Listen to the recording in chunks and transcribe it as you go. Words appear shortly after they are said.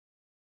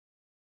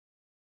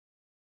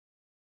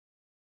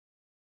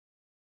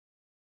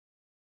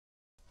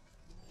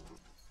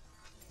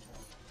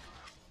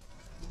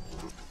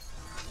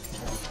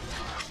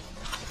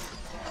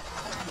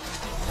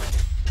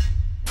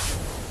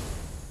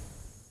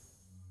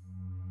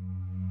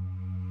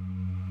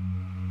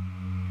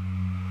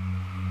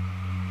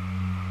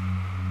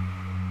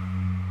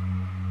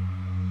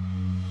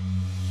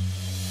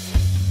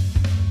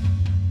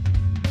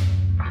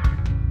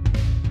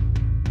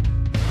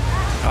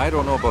I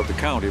don't know about the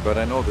county, but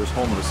I know there's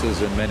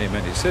homelessness in many,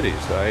 many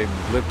cities. I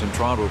lived in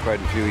Toronto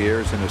quite a few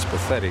years, and it's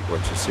pathetic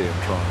what you see in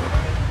Toronto.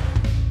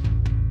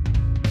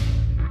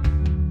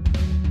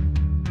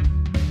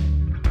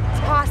 It's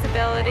a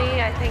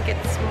possibility. I think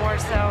it's more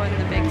so in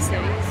the big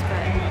cities,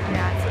 but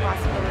yeah, it's a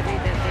possibility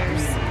that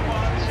there's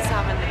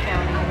some in the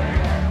county.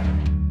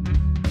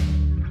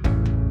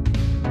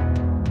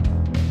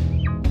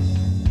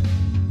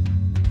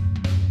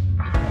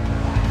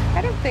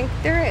 I don't think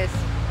there is.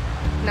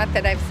 Not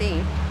that I've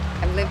seen.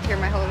 I've lived here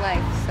my whole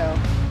life, so.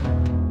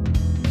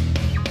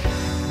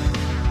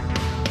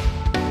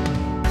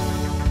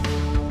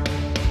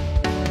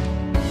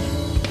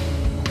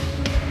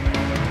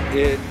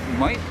 It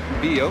might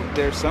be out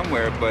there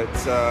somewhere, but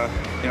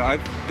you know,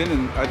 I've been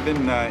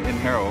in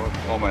Harrow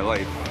all my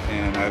life,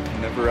 and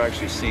I've never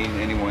actually seen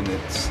anyone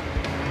that's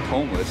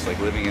homeless, like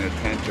living in a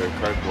tent or a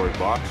cardboard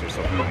box or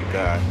something like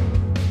that.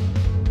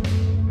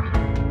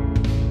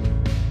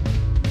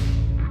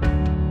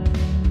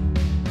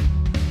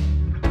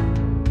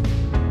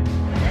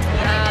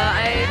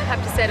 I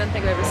have to say I don't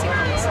think I've ever seen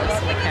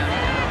homelessness in the county.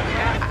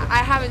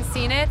 I haven't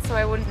seen it, so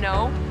I wouldn't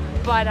know,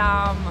 but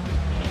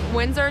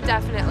Windsor,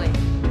 definitely.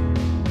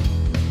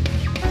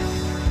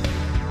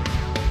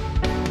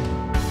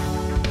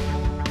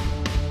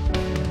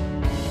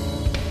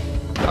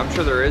 I'm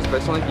sure there is, but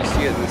it's not like you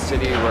see it in the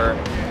city where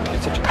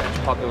it's such a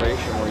huge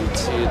population where you'd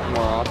see it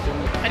more often.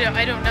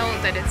 I don't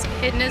know that it's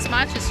hidden as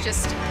much. It's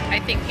just, I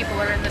think people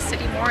are in the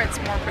city more. It's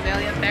more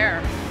prevalent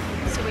there.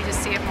 So we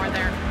just see it more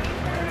there.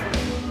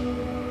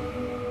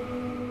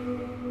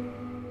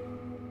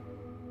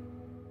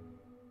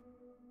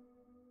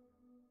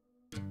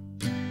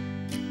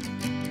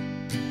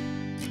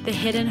 The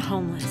hidden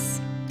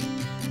homeless.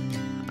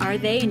 Are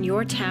they in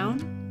your town?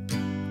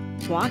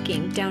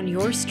 Walking down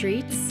your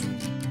streets?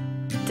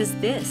 Does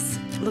this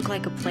look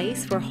like a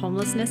place where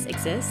homelessness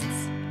exists?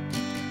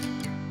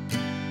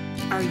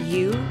 Are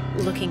you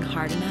looking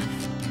hard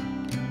enough?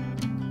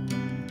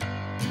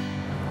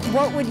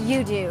 What would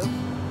you do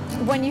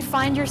when you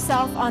find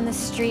yourself on the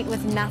street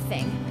with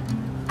nothing?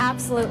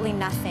 Absolutely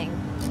nothing.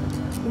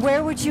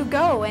 Where would you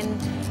go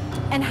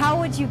and how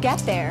would you get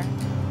there?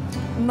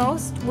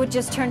 Most would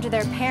just turn to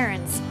their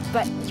parents,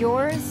 but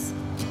yours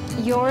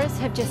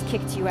have just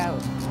kicked you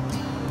out.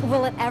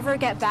 Will it ever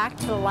get back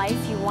to the life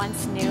you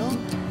once knew?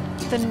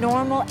 The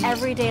normal,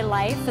 everyday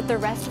life that the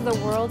rest of the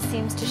world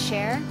seems to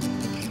share?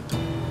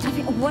 I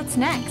mean, what's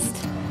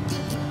next?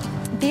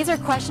 These are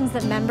questions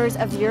that members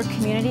of your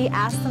community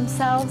ask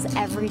themselves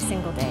every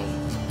single day.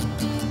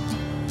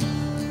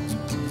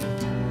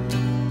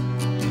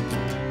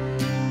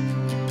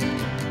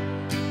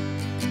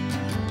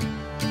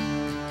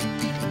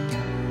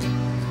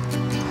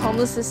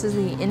 Homelessness is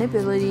the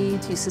inability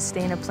to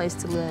sustain a place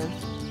to live.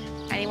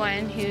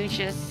 Anyone who's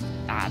just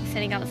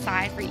sitting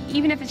outside, for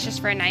even if it's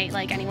just for a night,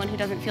 like anyone who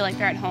doesn't feel like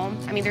they're at home.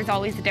 I mean, there's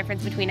always the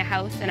difference between a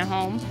house and a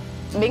home.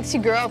 It makes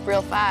you grow up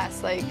real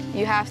fast. Like,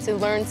 you have to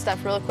learn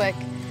stuff real quick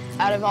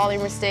out of all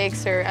your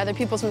mistakes or other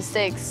people's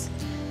mistakes.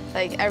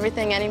 Like,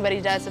 everything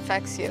anybody does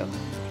affects you.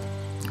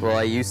 Well,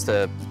 I used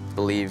to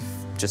believe,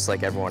 just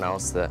like everyone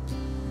else, that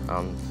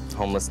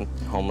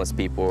homeless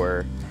people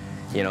were,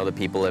 you know, the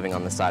people living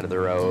on the side of the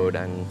road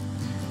and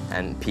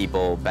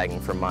people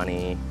begging for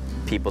money,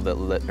 people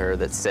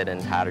that sit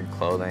in tattered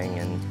clothing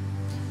and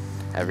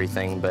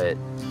everything. But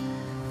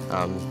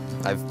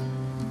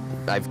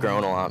I've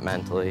grown a lot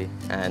mentally,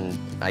 and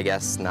I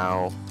guess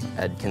now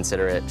I'd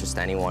consider it just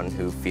anyone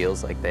who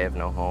feels like they have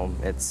no home.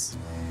 It's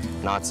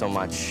not so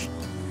much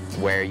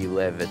where you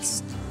live,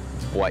 it's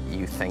what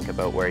you think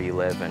about where you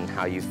live and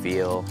how you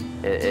feel.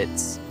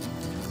 It's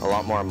a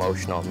lot more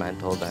emotional,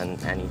 mental than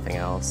anything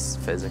else,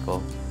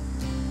 physical.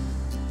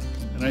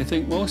 And I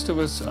think most of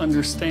us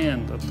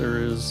understand that there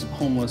is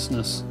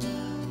homelessness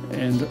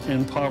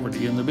and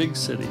poverty in the big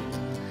city,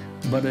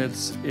 but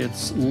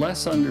it's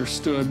less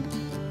understood,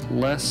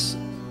 less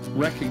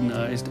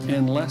recognized,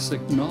 and less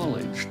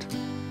acknowledged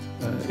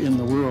in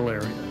the rural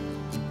area.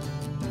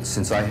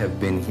 Since I have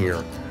been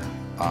here,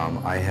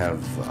 I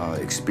have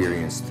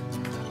experienced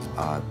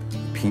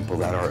people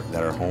that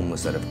are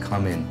homeless, that have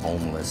come in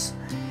homeless,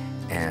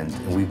 and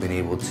we've been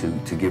able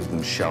to give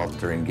them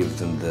shelter and give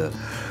them the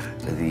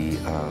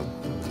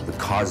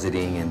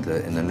cosseting and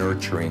the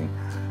nurturing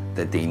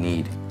that they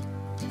need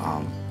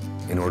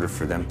in order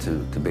for them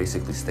to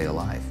basically stay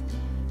alive.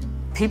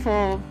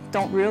 People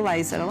don't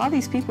realize that a lot of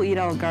these people eat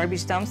out of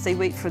garbage dumps. They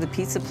wait for the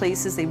pizza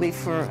places, they wait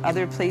for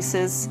other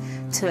places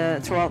to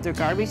throw out their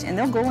garbage, and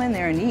they'll go in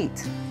there and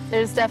eat.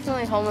 There's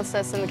definitely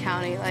homelessness in the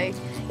county. Like,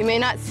 you may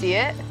not see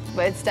it,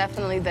 but it's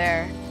definitely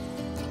there.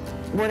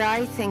 What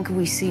I think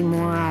we see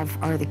more of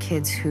are the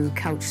kids who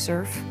couch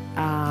surf.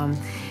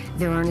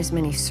 There aren't as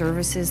many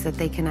services that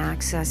they can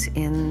access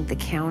in the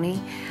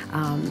county,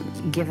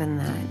 given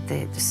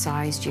the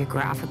size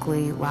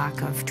geographically,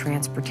 lack of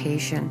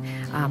transportation,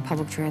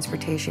 public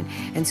transportation.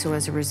 And so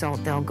as a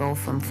result, they'll go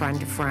from friend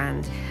to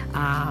friend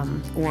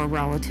or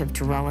relative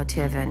to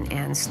relative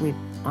and sleep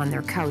on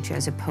their couch,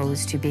 as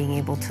opposed to being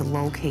able to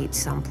locate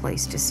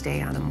someplace to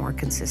stay on a more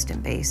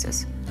consistent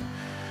basis.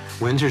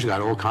 Windsor's got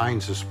all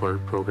kinds of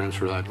support programs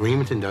for that.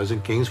 Leamington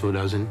doesn't, Kingsville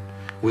doesn't,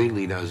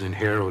 Wheatley doesn't,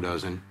 Harrow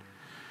doesn't.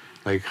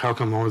 Like, how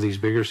come all these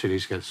bigger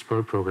cities get a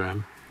support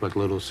program, but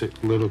little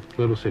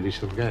cities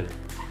don't get it?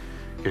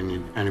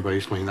 Anybody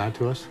explain that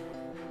to us?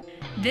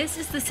 This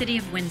is the city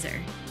of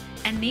Windsor,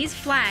 and these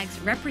flags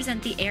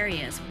represent the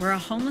areas where a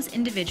homeless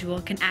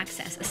individual can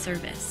access a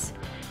service.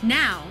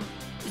 Now,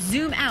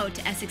 zoom out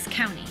to Essex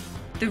County,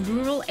 the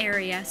rural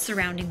area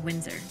surrounding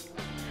Windsor.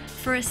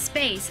 For a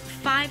space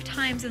 5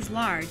 times as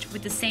large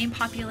with the same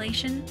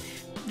population,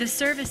 the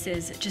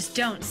services just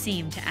don't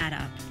seem to add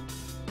up.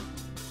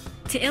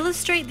 To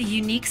illustrate the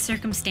unique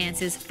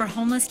circumstances for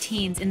homeless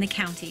teens in the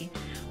county,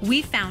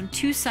 we found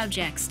 2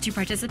 subjects to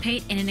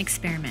participate in an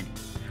experiment.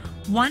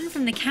 One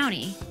from the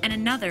county and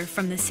another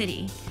from the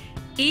city,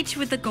 each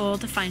with the goal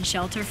to find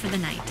shelter for the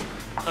night.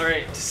 All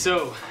right,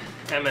 so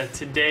Emma,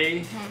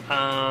 today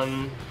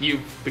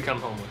you've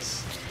become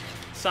homeless.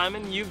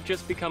 Simon, you've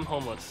just become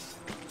homeless.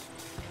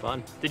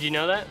 Fun. Did you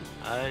know that?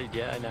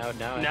 Yeah, now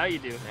you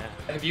do. Yeah.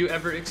 Have you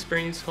ever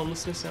experienced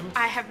homelessness, Emma?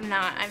 I have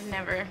not. I've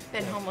never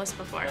been homeless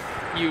before.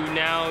 You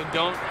now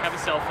don't have a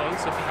cell phone,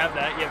 so if you have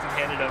that, you have to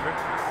hand it over.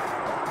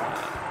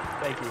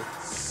 Thank you.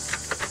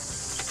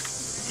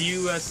 Do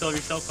you still have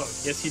your cell phone?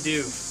 Yes, you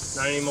do.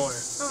 Not anymore.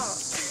 Oh.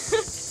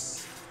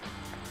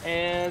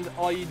 And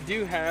all you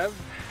do have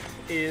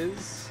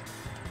is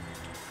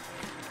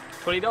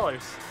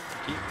 $20.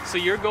 So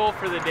your goal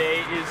for the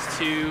day is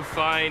to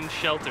find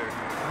shelter.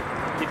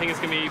 Do you think it's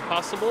going to be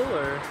possible,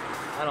 or?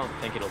 I don't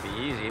think it'll be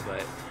easy,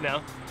 but...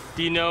 No?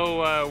 Do you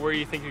know where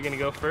you think you're going to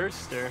go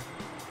first, or?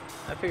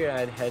 I figured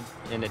I'd head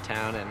into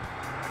town and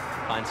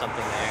find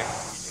something there.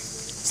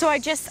 So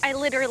I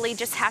literally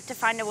just have to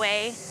find a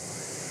way.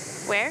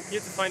 Where? You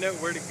have to find out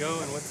where to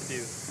go and what to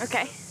do.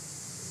 Okay.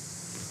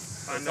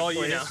 That's all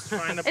you know.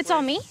 It's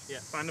all me? Yeah.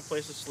 Find a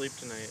place to sleep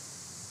tonight.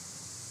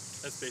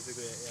 That's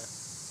basically it, yeah.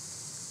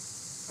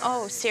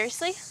 Oh,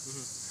 seriously?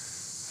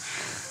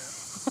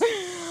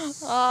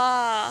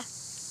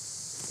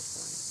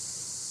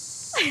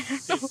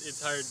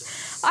 It's hard.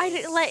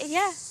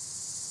 Yeah.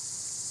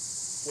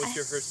 What's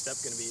your first step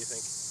going to be, you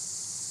think?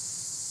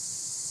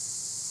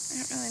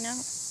 I don't really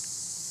know.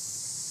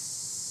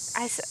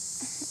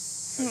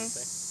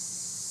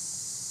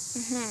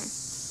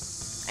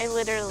 I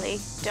literally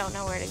don't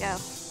know where to go.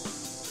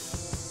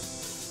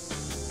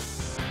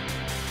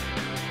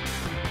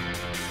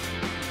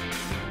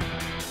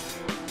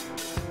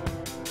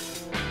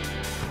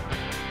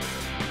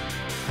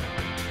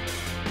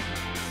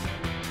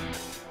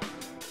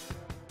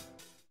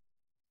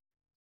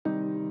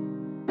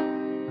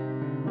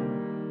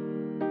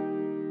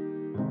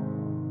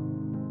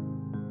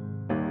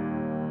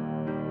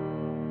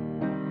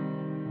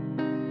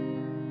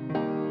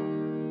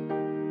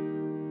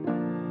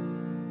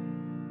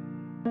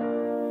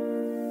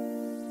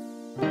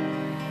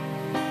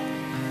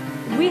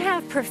 We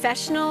have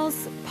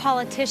professionals,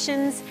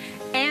 politicians,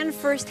 and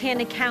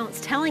first-hand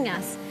accounts telling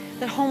us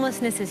that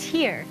homelessness is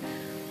here.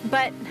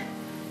 But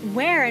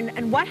where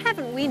and what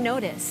haven't we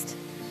noticed?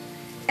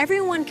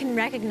 Everyone can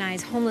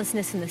recognize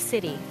homelessness in the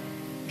city.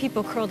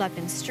 People curled up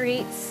in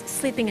streets,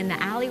 sleeping in the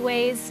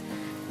alleyways.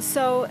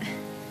 So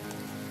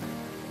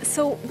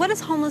what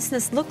does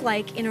homelessness look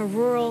like in a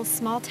rural,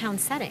 small-town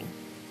setting?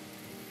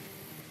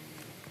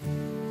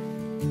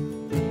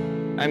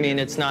 I mean,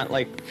 it's not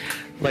like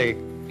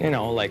you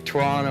know, like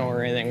Toronto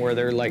or anything where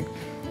they're like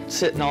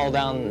sitting all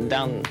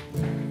down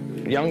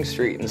Yonge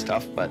Street and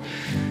stuff, but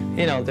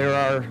you know, there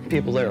are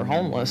people that are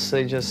homeless.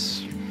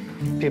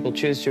 People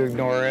choose to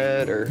ignore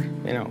it, or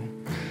you know,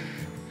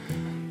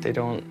 they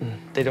don't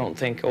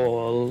think, oh,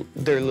 well,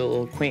 their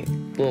little quaint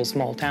little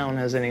small town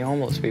has any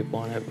homeless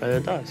people in it, but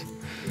it does.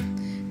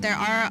 There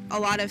are a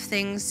lot of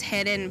things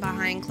hidden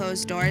behind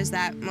closed doors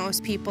that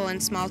most people in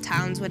small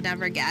towns would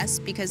never guess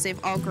because they've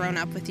all grown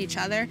up with each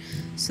other.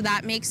 So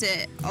that makes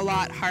it a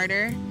lot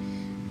harder.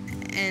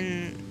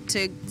 And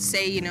to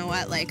say, you know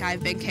what, like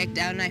I've been kicked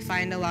out, and I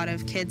find a lot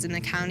of kids in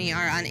the county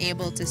are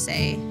unable to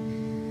say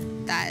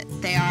that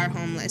they are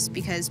homeless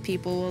because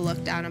people will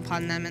look down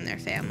upon them and their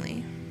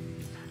family.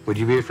 Would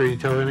you be afraid to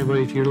tell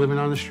anybody if you're living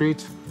on the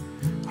streets?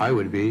 I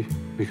would be,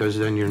 because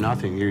then you're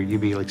nothing. You'd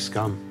be like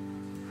scum.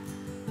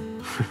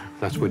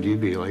 That's what you'd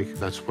be like.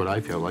 That's what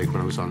I felt like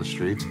when I was on the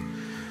streets.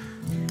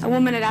 A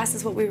woman had asked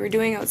us what we were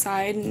doing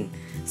outside and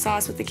saw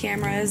us with the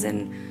cameras,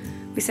 and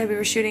we said we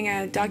were shooting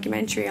a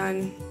documentary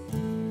on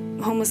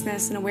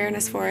homelessness and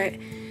awareness for it.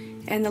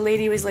 And the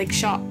lady was like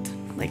shocked,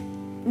 like,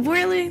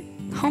 really?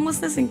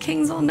 Homelessness in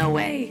Kingsville? No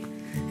way.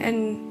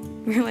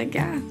 And we were like,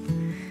 yeah,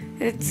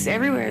 it's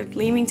everywhere.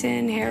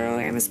 Leamington, Harrow,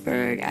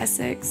 Amherstburg,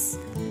 Essex.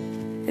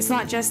 It's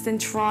not just in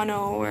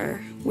Toronto or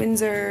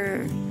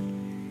Windsor.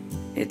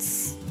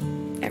 It's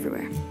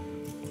everywhere.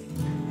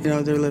 You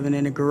know, they're living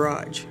in a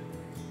garage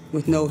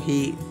with no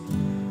heat.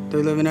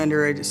 They're living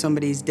under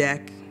somebody's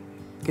deck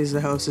because the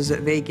house is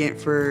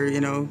vacant for, you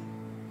know,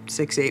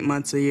 6 to 8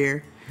 months a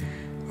year.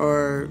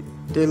 Or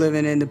they're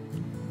living in the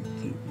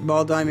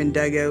Ball Diamond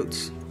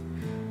dugouts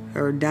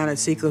or down at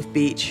Seacliff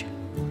Beach.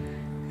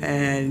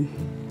 And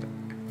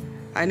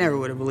I never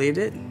would have believed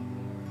it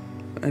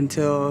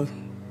until,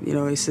 you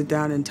know, I sit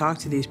down and talk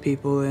to these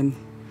people, and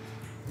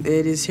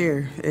it is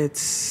here.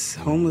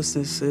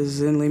 Homelessness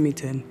is in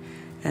Leamington.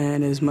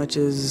 And as much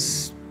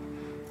as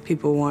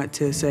people want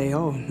to say,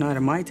 oh, not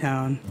in my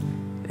town,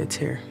 it's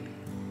here.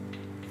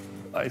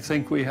 I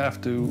think we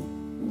have to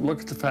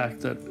look at the fact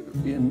that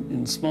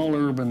in small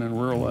urban and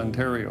rural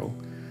Ontario,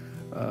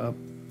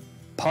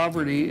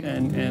 poverty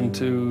and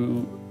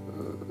to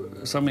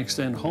some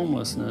extent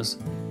homelessness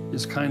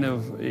is kind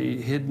of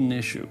a hidden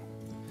issue.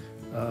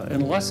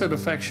 Unless it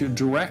affects you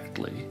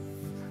directly,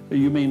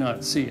 you may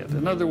not see it.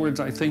 In other words,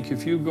 I think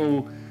if you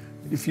go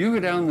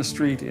down the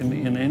street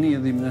in any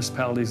of the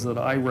municipalities that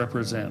I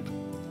represent,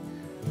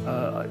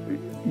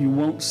 you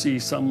won't see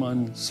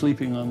someone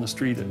sleeping on the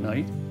street at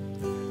night.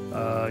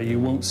 You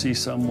won't see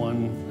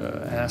someone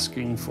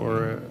asking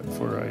for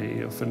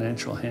a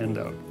financial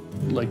handout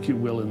like you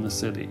will in the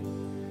city.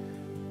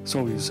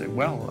 So you say,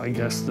 well, I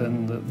guess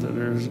then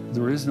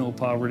there is no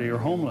poverty or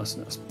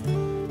homelessness,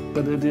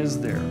 but it is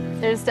there.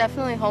 There's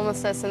definitely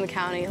homelessness in the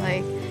county.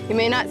 Like, you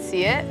may not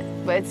see it,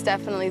 but it's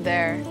definitely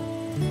there.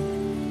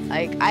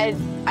 Like, I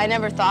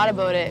never thought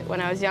about it when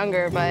I was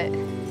younger, but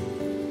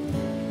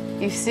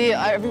you see it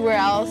everywhere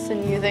else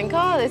and you think,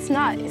 oh, it's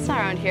not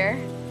around here.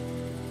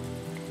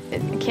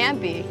 It can't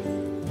be.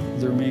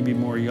 There may be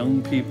more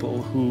young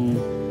people who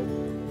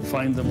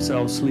find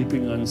themselves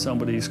sleeping on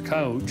somebody's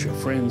couch, a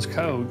friend's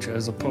couch,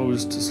 as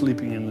opposed to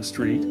sleeping in the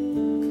street.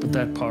 But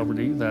that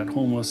poverty, that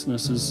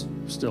homelessness is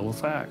still a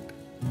fact.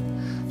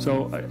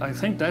 So I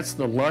think that's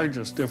the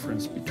largest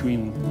difference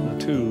between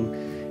the two,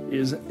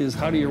 is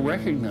how do you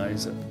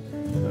recognize it?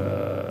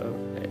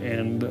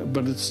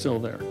 But it's still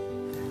there.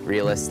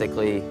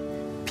 Realistically,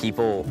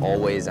 people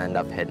always end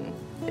up hidden.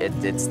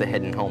 It's the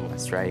hidden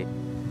homeless, right?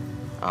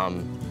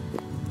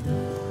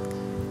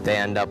 They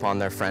end up on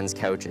their friends'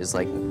 couches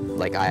like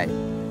I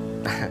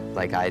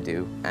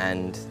do,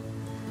 and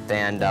they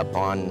end up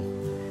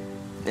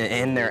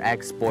in their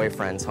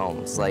ex-boyfriends'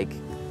 homes. Like,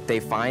 they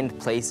find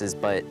places,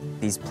 but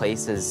these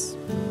places,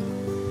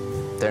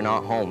 they're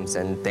not homes,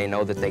 and they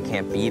know that they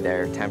can't be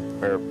there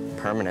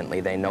permanently.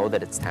 They know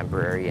that it's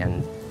temporary,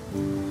 and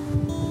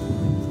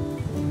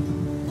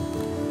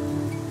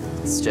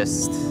it's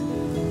just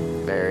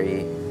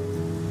very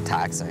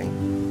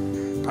taxing.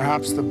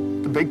 Perhaps the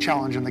big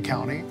challenge in the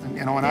county, and,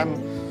 you know, and I'm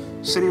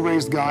a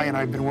city-raised guy and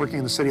I've been working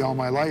in the city all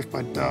my life,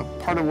 but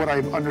part of what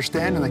I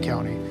understand in the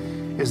county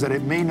is that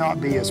it may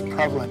not be as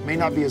prevalent, may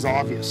not be as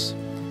obvious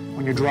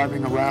when you're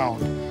driving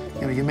around.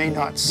 You know, you may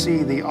not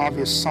see the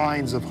obvious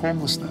signs of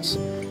homelessness,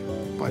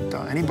 but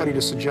anybody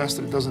to suggest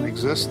that it doesn't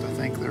exist, I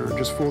think they're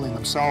just fooling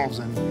themselves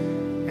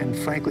and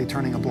frankly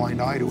turning a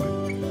blind eye to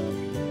it.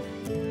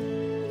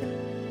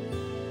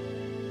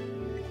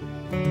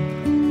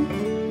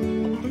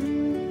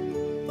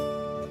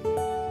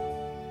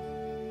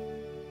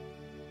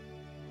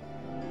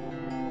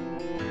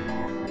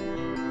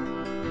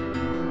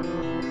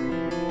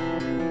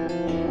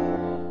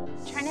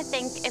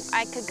 If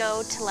I could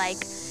go to like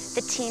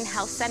the teen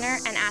health center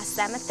and ask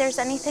them if there's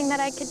anything that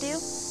I could do,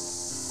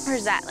 or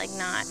is that like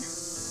not?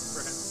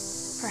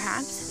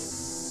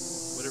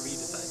 Perhaps. Whatever you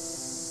decide.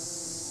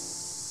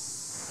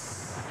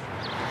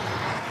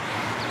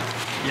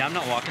 Yeah, I'm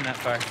not walking that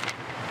far.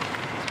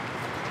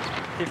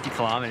 50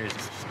 kilometers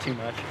is too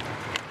much.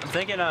 I'm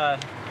thinking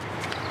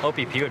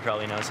OPP would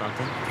probably know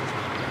something.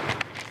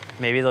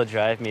 Maybe they'll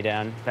drive me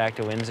down back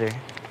to Windsor.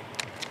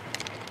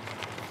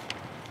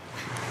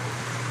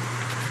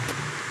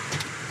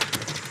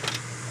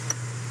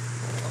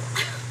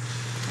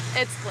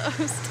 It's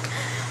closed.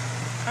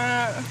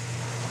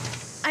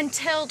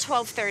 Until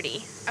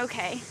 12:30.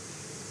 Okay.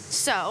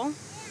 So,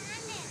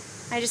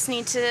 I just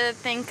need to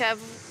think of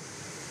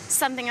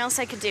something else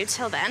I could do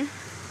till then.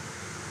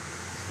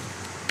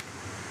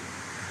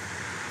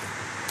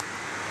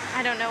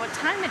 I don't know what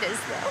time it is,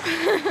 though.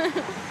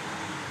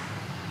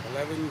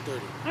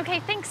 11:30. Okay,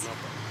 thanks.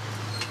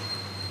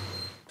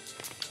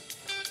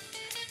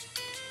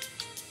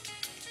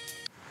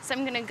 So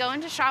I'm gonna go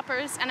into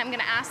Shoppers and I'm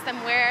gonna ask them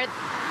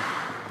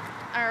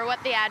or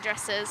what the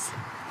address is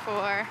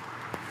for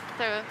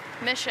the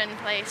mission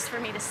place for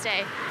me to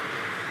stay.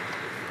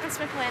 That's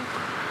my plan.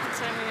 That's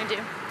what I'm gonna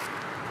do.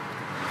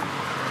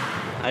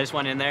 I just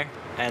went in there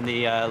and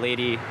the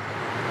lady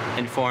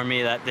informed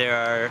me that there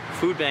are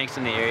food banks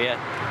in the area,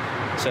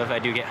 so if I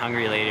do get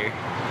hungry later,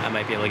 I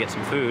might be able to get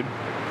some food.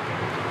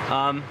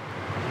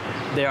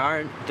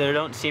 There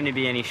don't seem to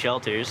be any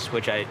shelters,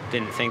 which I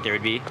didn't think there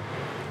would be.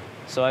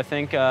 So I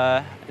think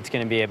it's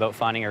going to be about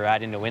finding a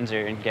ride into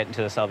Windsor and getting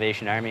to the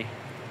Salvation Army,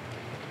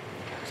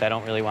 because I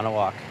don't really want to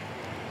walk.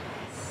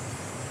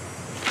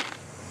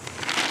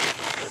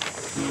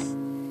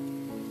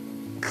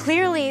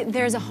 Clearly,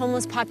 there's a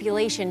homeless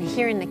population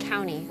here in the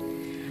county,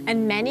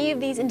 and many of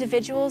these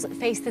individuals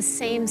face the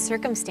same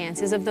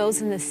circumstances of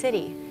those in the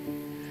city.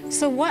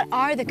 So what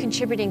are the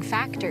contributing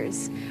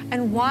factors,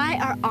 and why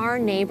are our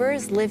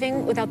neighbors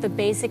living without the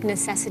basic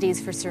necessities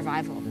for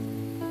survival?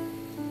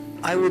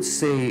 I would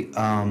say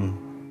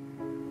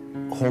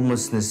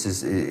homelessness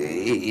is,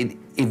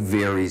 It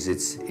varies.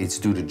 It's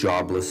due to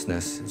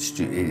joblessness.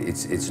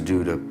 It's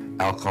due to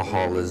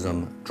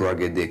alcoholism,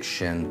 drug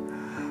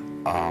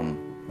addiction,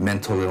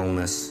 mental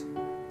illness.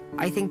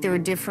 I think there are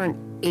different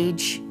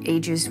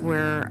ages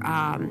where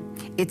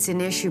it's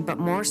an issue, but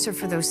more so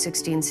for those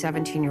 16,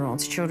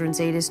 17-year-olds. Children's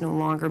Aid is no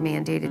longer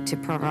mandated to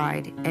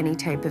provide any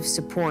type of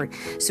support.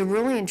 So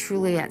really and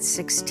truly at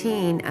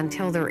 16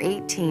 until they're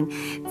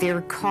 18,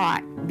 they're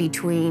caught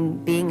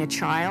between being a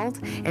child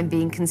and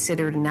being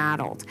considered an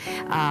adult.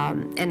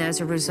 And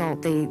as a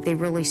result, they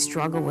really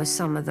struggle with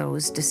some of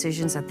those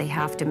decisions that they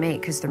have to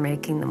make because they're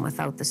making them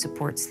without the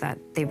supports that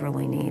they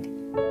really need.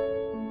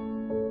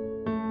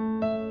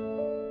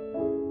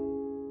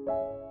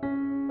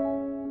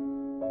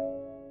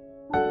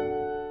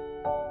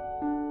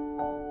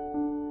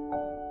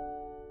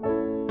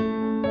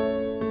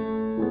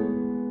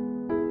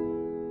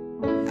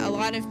 A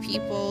lot of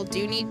people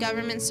do need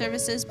government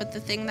services, but the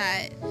thing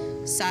that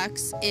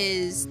sucks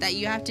is that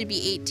you have to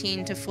be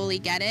 18 to fully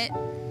get it,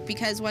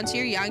 because once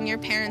you're young, your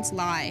parents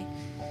lie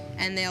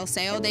and they'll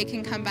say, oh, they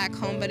can come back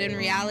home, but in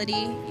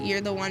reality, you're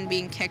the one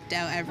being kicked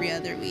out every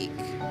other week.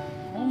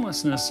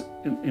 Homelessness,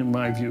 in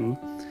my view,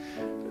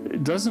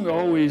 isn't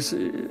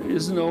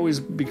always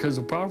because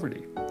of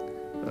poverty.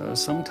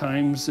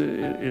 Sometimes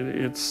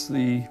it's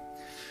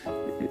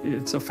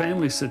a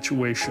family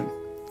situation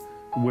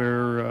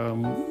where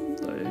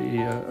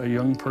a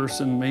young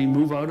person may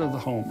move out of the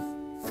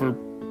home for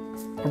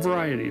a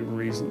variety of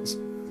reasons.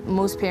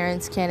 Most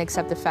parents can't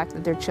accept the fact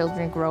that their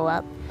children grow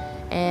up,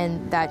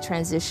 and that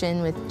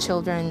transition with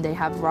children, they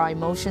have raw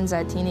emotions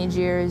at teenage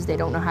years, they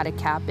don't know how to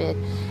cap it,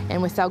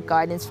 and without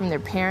guidance from their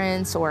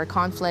parents or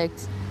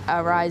conflict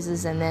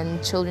arises, and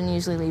then children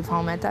usually leave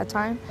home at that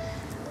time.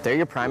 They're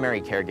your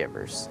primary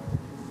caregivers.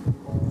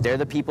 They're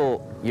the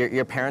people,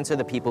 your parents are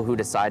the people who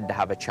decide to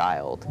have a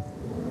child.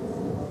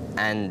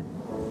 And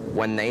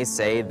when they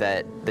say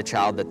that the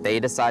child that they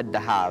decided to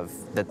have,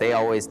 that they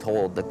always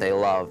told that they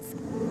loved,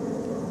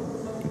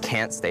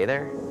 can't stay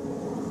there?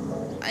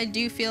 I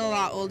do feel a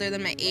lot older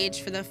than my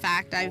age for the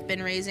fact I've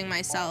been raising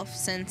myself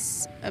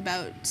since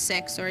about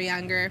 6 or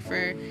younger.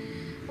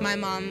 My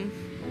mom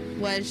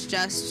was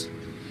just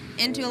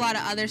into a lot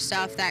of other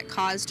stuff that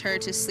caused her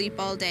to sleep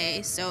all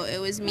day, so it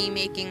was me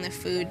making the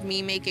food,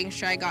 me making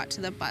sure I got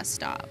to the bus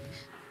stop.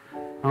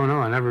 Oh no,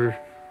 I never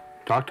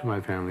talked to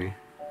my family.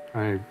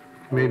 I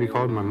maybe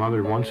called my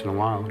mother once in a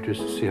while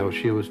just to see how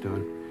she was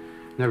doing.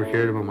 Never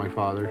cared about my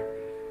father,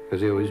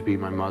 because he always beat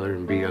my mother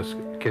and beat us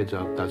kids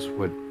up. That's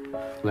what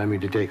led me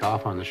to take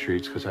off on the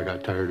streets, because I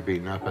got tired of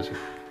beating up as a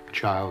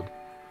child.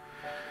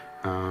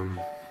 I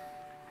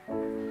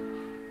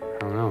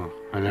don't know.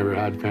 I never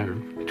had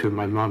to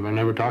my mom. I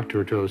never talked to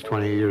her till I was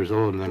 28 years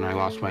old, and then I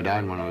lost my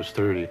dad when I was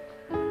 30.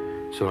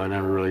 So I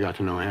never really got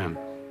to know him.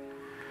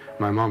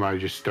 My mom, I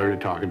just started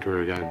talking to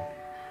her again.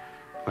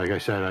 Like I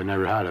said, I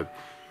never had a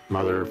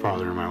mother or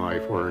father in my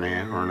life, or an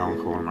aunt or an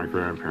uncle or my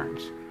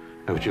grandparents.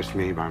 It was just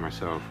me by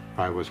myself.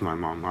 I was my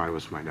mom, I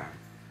was my dad.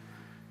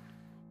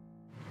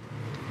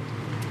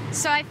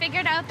 So I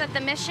figured out that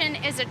the mission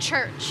is a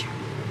church.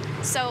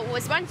 So it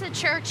was once a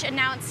church, and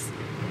now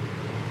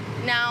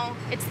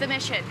it's the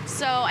mission.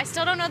 So I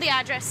still don't know the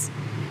address,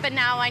 but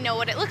now I know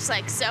what it looks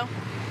like. So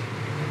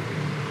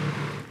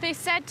they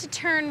said to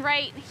turn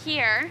right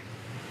here,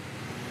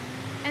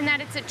 and that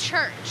it's a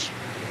church.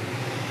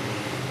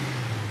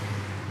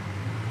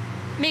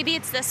 Maybe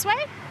it's this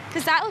way,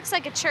 because that looks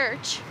like a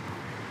church.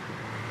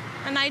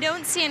 And I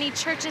don't see any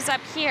churches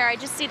up here. I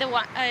just see the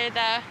one,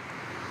 Okay,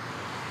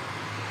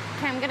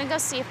 I'm gonna go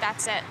see if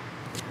that's it.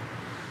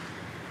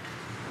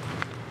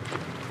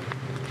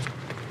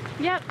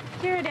 Yep,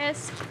 here it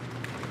is.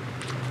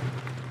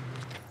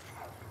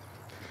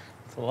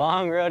 It's a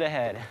long road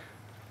ahead.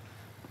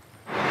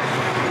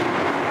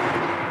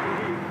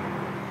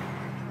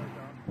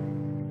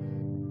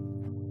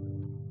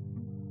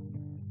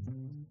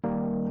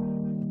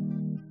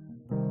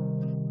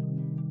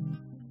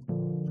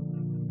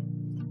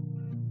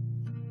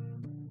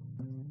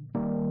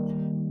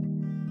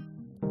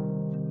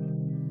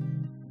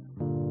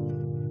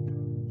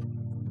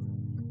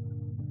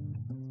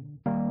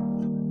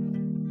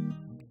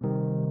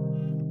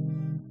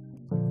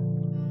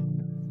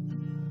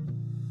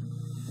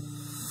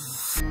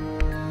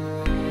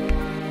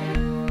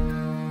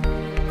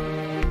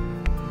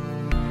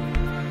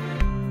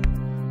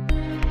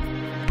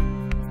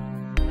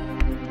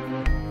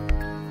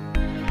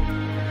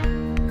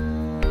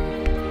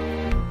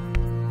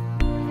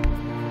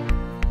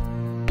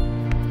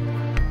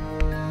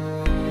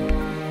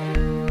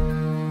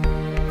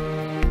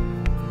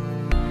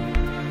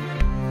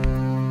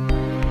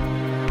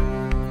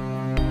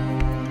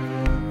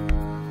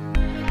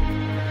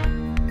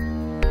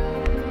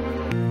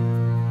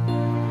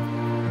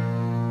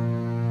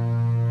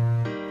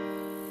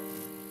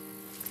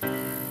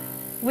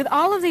 With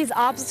all of these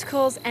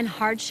obstacles and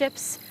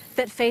hardships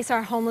that face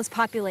our homeless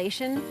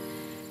population,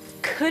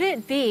 could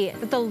it be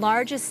that the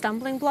largest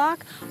stumbling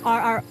block are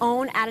our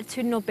own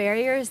attitudinal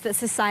barriers that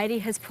society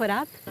has put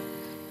up?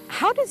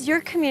 How does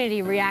your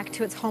community react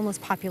to its homeless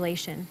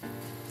population?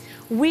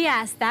 We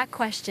ask that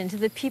question to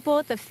the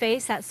people that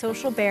face that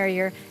social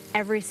barrier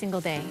every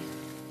single day.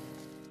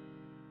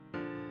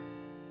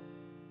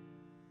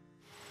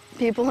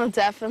 People will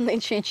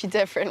definitely treat you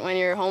different when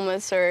you're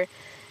homeless or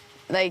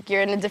like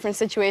you're in a different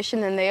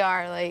situation than they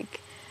are. Like,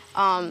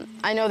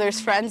 I know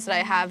there's friends that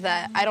I have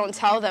that I don't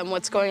tell them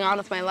what's going on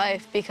with my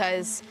life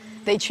because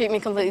they treat me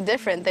completely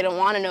different. They don't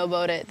want to know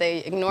about it. They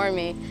ignore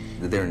me.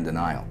 They're in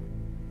denial,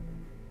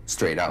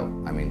 straight out.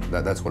 I mean,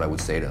 that's what I would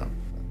say to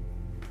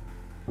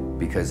them,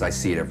 because I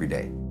see it every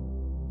day.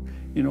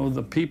 You know,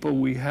 the people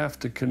we have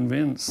to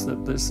convince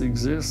that this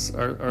exists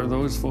are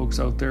those folks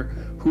out there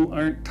who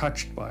aren't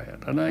touched by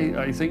it. And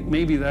I think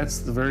maybe that's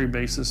the very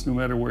basis, no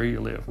matter where you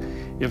live.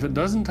 If it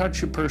doesn't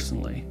touch you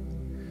personally,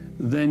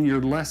 then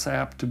you're less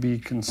apt to be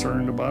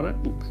concerned about it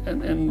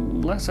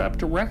and less apt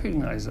to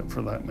recognize it,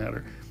 for that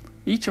matter.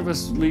 Each of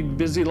us lead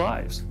busy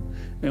lives,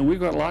 and we've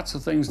got lots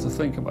of things to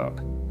think about.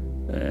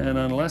 And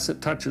unless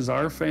it touches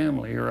our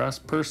family or us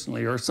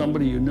personally or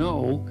somebody you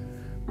know,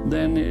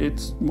 then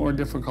it's more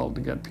difficult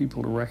to get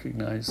people to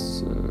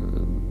recognize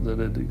that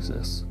it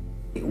exists.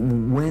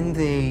 When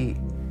they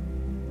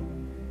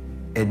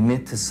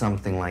admit to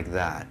something like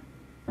that,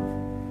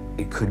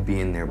 it could be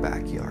in their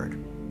backyard.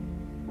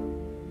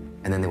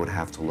 And then they would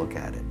have to look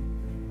at it,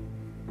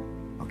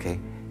 okay?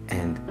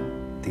 And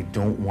they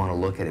don't want to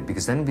look at it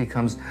because then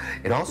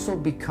it also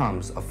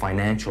becomes a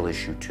financial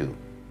issue too.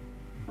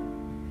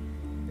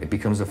 It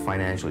becomes a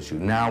financial issue.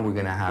 Now we're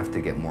going to have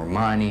to get more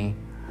money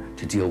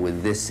to deal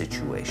with this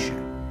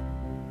situation.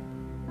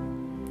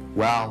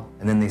 Well,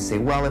 and then they say,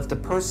 well, if the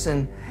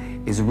person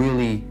is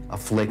really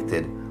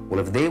afflicted, well,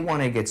 if they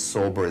want to get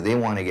sober, they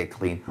want to get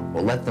clean,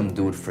 well, let them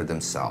do it for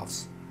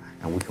themselves,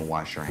 and we can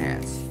wash our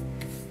hands.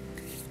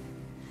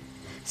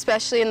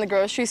 Especially in the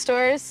grocery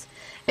stores,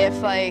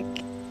 if like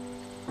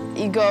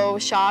you go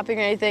shopping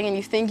or anything and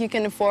you think you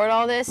can afford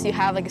all this, you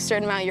have like a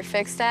certain amount you're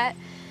fixed at,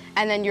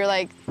 and then you're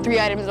like 3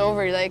 items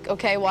over, you're like,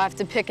 okay, well I have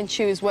to pick and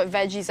choose what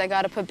veggies I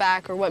gotta put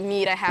back or what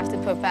meat I have to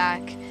put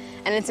back.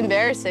 And it's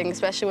embarrassing,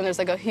 especially when there's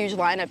like a huge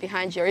lineup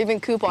behind you, or even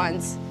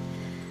coupons.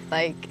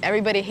 Like,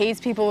 everybody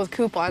hates people with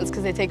coupons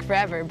because they take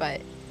forever,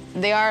 but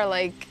they are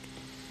like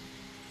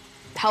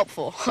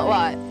helpful a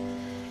lot.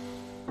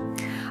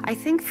 I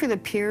think for the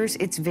peers,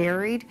 it's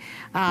varied.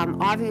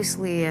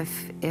 Obviously,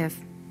 if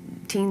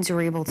teens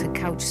are able to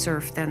couch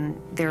surf, then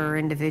there are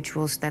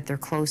individuals that they're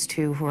close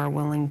to who are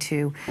willing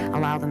to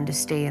allow them to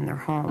stay in their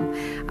home,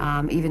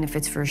 even if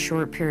it's for a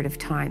short period of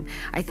time.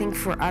 I think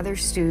for other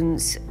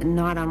students,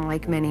 not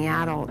unlike many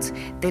adults,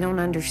 they don't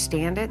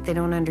understand it. They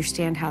don't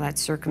understand how that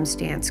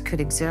circumstance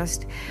could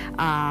exist.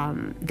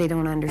 They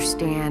don't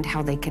understand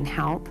how they can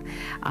help.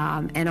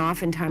 And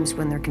oftentimes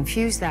when they're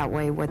confused that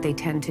way, what they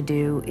tend to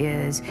do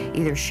is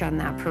either shun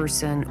that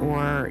person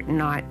or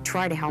not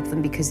try to help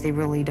them because they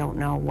really don't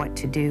know what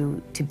to do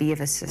to be of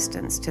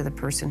assistance to the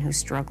person who's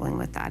struggling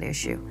with that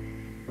issue.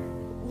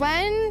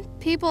 When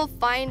people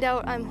find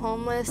out I'm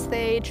homeless,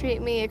 they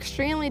treat me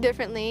extremely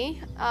differently.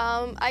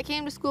 I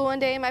came to school one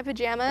day in my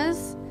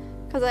pajamas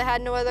because I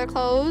had no other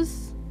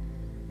clothes,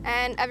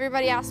 and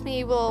everybody asked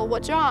me, well,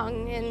 what's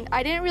wrong? And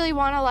I didn't really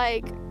want to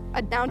like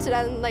announce it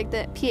on like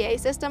the PA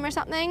system or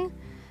something,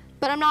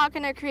 but I'm not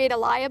going to create a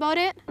lie about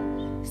it.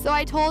 So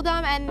I told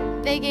them,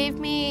 and they gave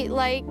me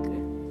like,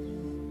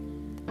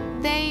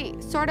 they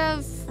sort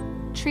of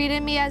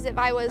treated me as if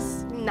I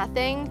was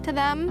nothing to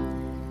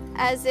them,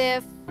 as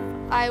if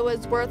I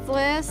was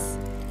worthless,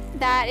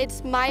 that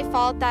it's my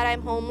fault that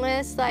I'm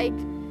homeless. Like,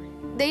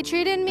 they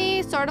treated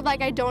me sort of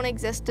like I don't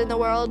exist in the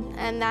world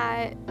and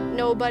that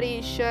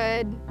nobody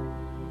should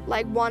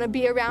like want to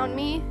be around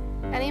me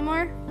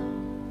anymore.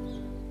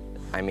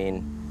 I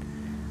mean,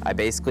 I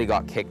basically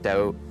got kicked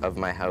out of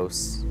my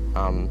house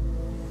on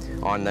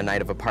the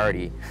night of a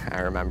party,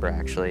 I remember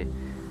actually,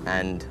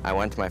 and I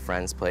went to my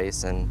friend's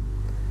place and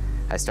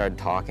I started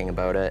talking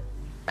about it,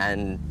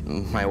 and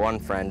my one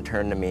friend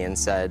turned to me and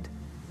said,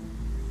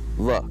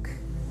 look,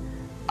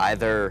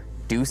 either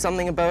do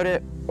something about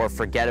it or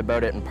forget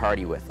about it and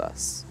party with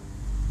us.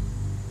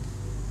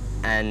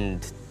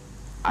 And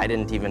I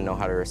didn't even know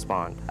how to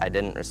respond. I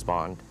didn't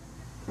respond.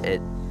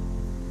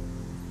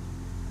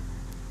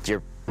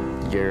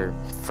 Your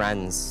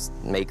friends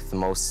make the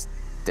most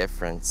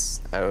difference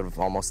out of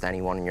almost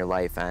anyone in your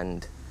life,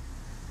 and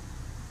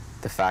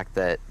the fact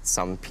that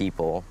some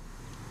people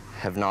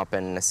have not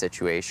been in a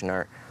situation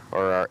or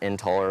are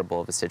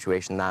intolerable of a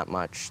situation that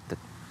much, that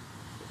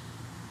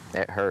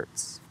it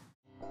hurts.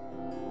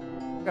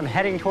 I'm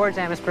heading towards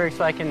Amherstburg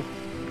so I can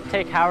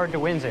take Howard to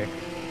Windsor.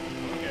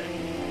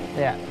 Okay.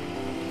 Yeah.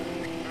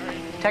 All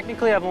right.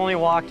 Technically, I've only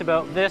walked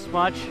about this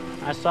much.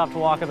 I still have to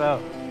walk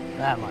about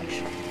that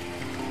much.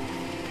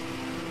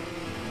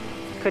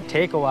 Could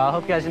take a while.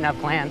 Hope you guys didn't have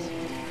plans.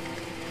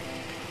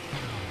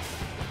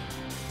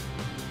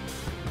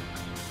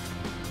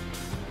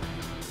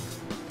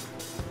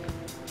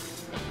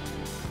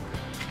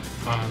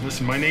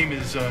 Listen, my name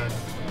is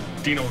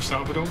Dino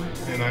Salvador,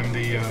 and I'm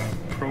the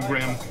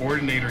program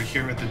coordinator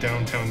here at the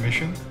Downtown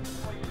Mission.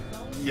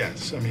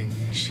 Yes, I mean,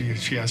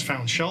 she has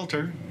found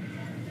shelter,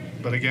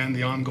 But again,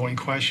 the ongoing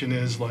question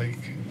is like,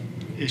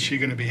 is she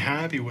going to be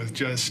happy with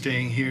just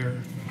staying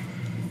here?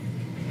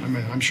 I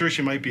mean, I'm sure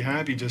she might be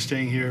happy just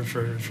staying here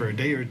for a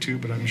day or two,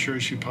 but I'm sure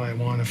she probably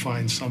want to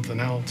find something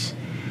else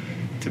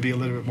to be a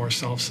little bit more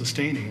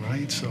self-sustaining,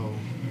 right? So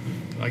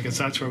I guess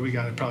that's where we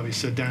got to probably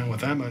sit down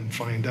with Emma and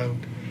find out,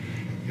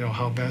 you know,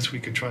 how best we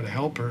could try to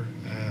help her,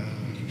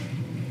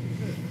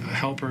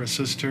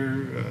 assist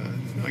her.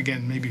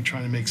 Again, maybe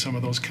trying to make some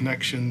of those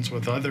connections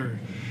with other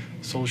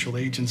social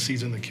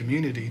agencies in the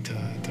community to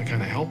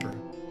kind of help her.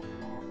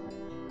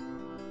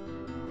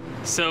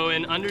 So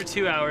in under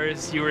 2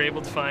 hours, you were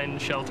able to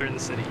find shelter in the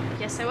city.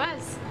 Yes, I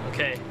was.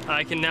 Okay,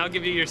 I can now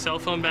give you your cell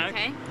phone back.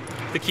 Okay.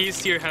 The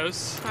keys to your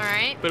house. All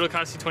right. But it'll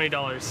cost you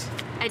 $20.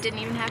 I didn't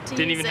even have to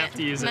Didn't use even it. have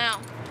to use it. No.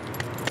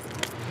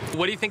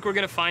 What do you think we're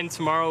gonna find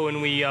tomorrow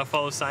when we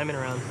follow Simon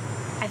around?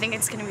 I think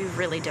it's going to be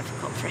really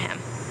difficult for him.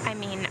 I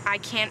mean, I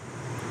can't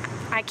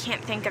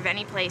think of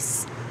any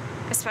place,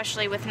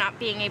 especially with not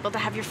being able to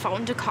have your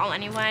phone to call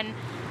anyone.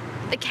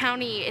 The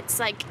county, it's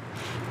like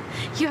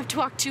you have to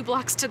walk 2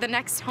 blocks to the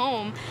next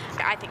home.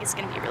 I think it's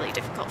going to be really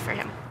difficult for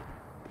him.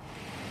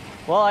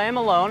 Well, I am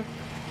alone.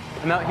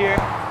 I'm out here.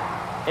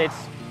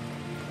 It's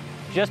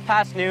just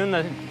past noon.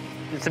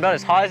 It's about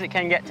as hot as it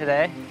can get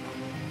today.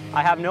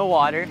 I have no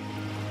water.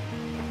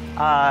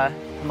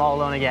 I'm all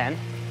alone again.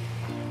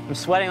 I'm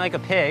sweating like a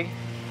pig,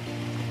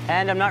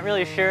 and I'm not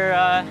really sure,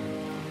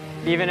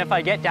 even if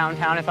I get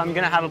downtown, if I'm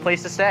gonna have a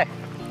place to stay.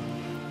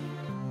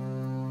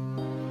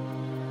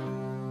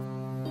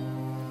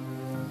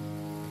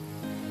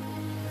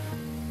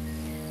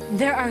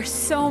 There are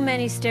so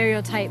many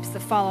stereotypes that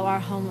follow our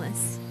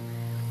homeless.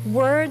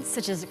 Words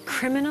such as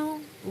criminal,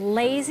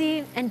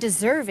 lazy, and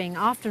deserving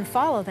often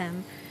follow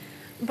them.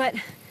 But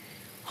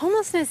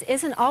homelessness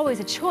isn't always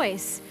a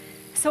choice.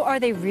 So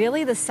are they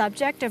really the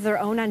subject of their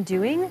own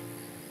undoing?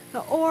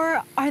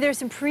 Or are there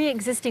some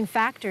pre-existing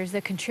factors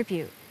that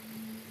contribute?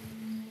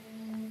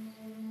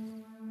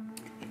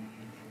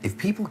 If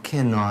people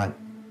cannot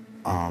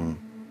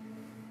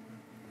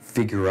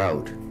figure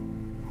out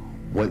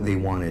what they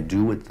want to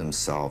do with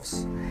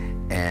themselves,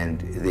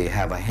 and they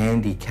have a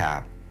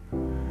handicap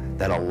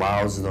that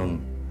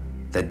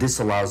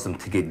disallows them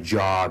to get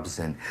jobs,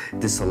 and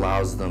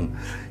disallows them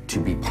to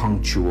be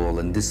punctual,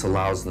 and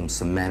disallows them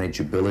some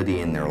manageability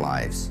in their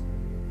lives,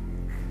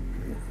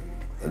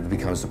 it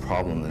becomes a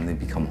problem, and they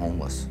become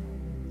homeless.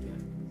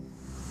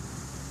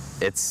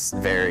 It's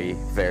very,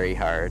 very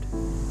hard.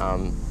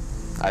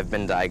 I've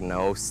been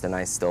diagnosed, and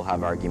I still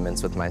have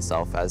arguments with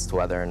myself as to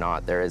whether or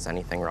not there is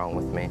anything wrong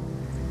with me.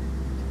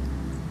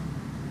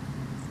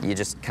 You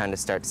just kind of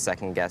start to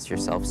second guess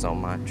yourself so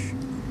much.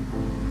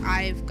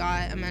 I've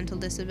got a mental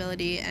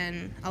disability,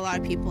 and a lot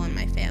of people in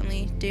my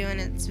family do, and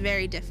it's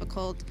very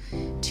difficult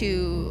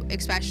to,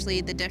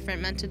 especially the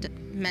different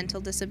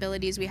mental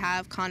disabilities we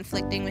have,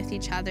 conflicting with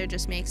each other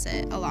just makes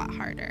it a lot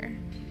harder.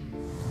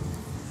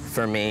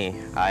 For me,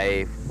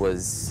 I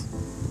was,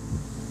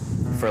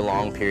 for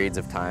long periods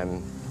of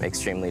time,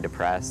 extremely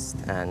depressed,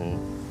 and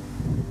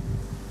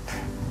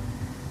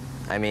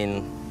I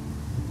mean,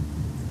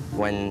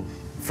 when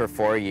for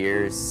 4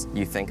 years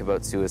you think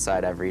about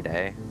suicide every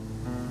day,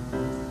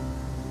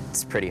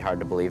 it's pretty hard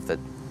to believe that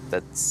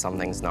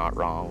something's not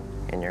wrong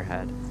in your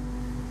head.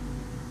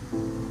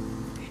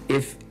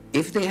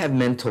 If they have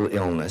mental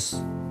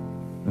illness,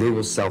 they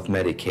will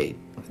self-medicate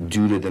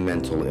due to the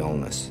mental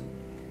illness.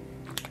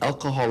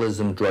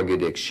 Alcoholism, drug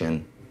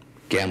addiction,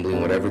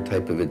 gambling, whatever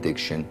type of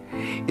addiction,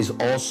 is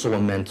also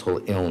a mental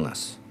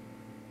illness,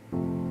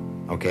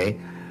 okay?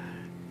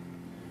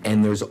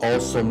 And there's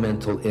also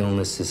mental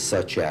illnesses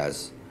such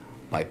as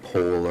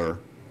bipolar,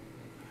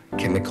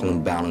 chemical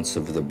imbalance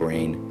of the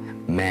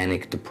brain,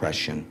 manic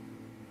depression.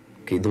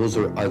 Okay, those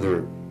are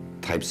other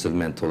types of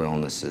mental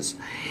illnesses.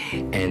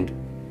 And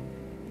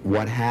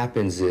what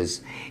happens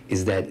is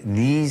that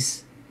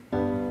these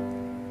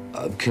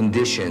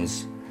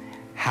conditions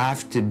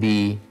have to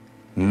be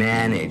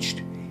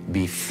managed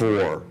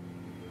before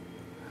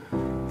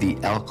the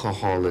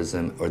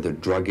alcoholism or the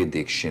drug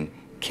addiction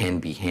can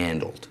be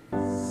handled.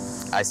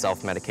 I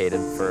self-medicated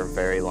for a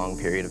very long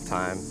period of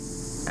time,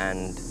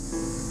 and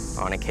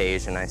on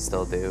occasion I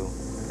still do,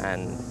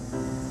 and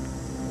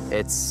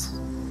it's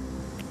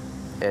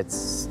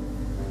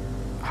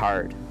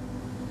hard,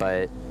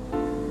 but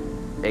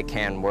it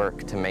can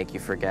work to make you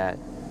forget,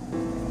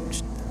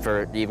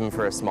 even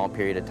for a small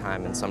period of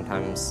time, and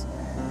sometimes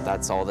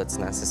that's all that's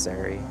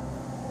necessary.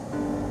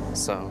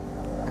 So,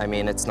 I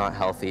mean, it's not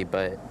healthy,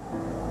 but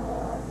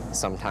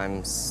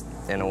sometimes,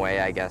 in a way,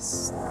 I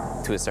guess,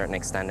 to a certain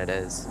extent it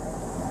is.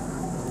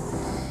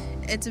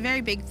 It's a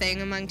very big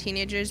thing among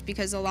teenagers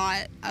because a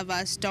lot of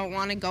us don't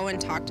want to go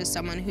and talk to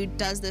someone who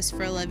does this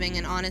for a living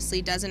and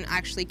honestly doesn't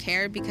actually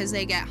care, because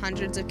they get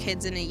hundreds of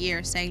kids in a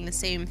year saying the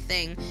same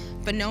thing.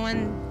 But no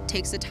one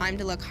takes the time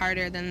to look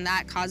harder, then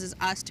that causes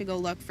us to go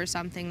look for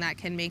something that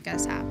can make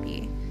us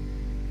happy.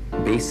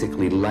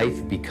 Basically,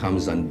 life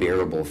becomes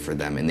unbearable for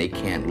them, and they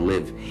can't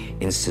live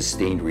in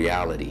sustained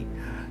reality.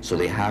 So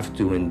they have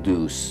to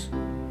induce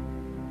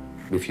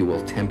if you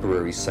will,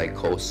 temporary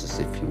psychosis,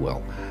 if you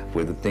will,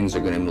 where the things are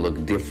going to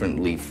look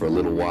differently for a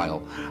little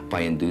while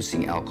by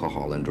inducing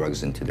alcohol and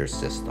drugs into their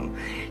system.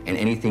 And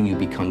anything you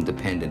become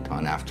dependent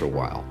on after a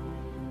while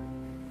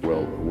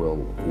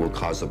will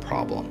cause a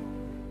problem.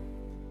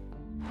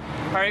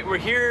 All right, we're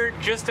here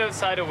just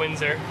outside of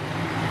Windsor.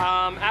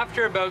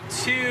 After about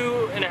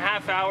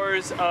 2.5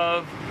 hours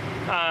of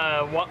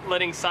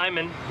letting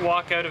Simon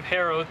walk out of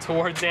Harrow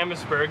towards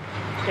Amherstburg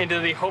into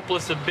the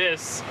hopeless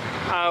abyss,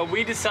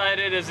 we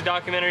decided as a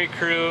documentary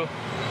crew,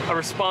 a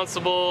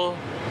responsible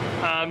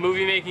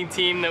movie-making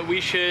team, that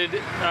we should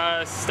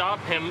stop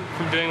him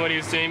from doing what he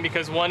was doing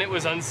because, one, it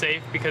was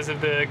unsafe because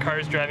of the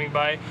cars driving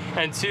by,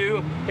 and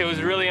two, it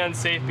was really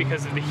unsafe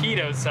because of the heat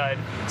outside.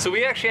 So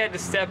we actually had to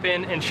step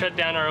in and shut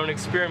down our own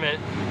experiment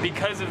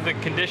because of the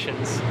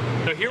conditions.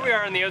 So here we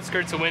are on the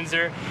outskirts of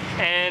Windsor,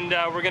 and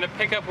we're going to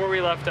pick up where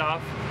we left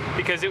off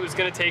because it was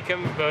going to take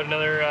him about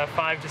another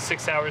 5 to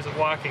 6 hours of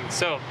walking.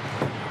 So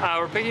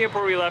we're picking up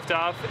where we left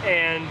off,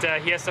 and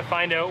he has to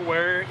find out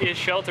where is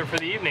shelter for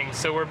the evening.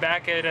 So we're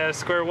back at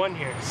square one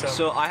here.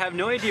 So I have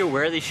no idea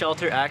where the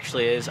shelter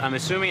actually is. I'm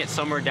assuming it's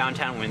somewhere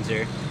downtown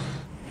Windsor.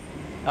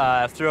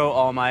 Throw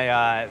all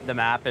my the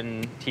map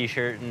and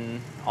t-shirt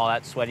and all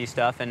that sweaty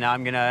stuff, and now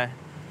I'm gonna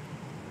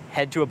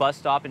head to a bus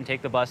stop and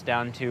take the bus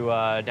down to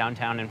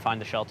downtown and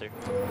find the shelter.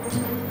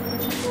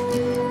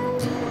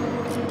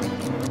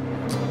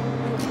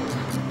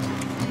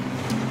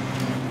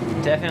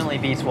 Definitely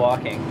beats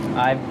walking.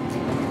 I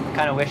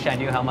kind of wish I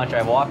knew how much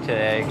I walked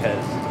today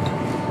because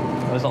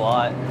it was a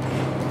lot.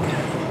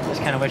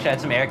 Just kind of wish I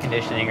had some air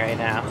conditioning right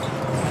now.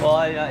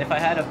 Well, if I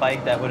had a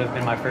bike, that would have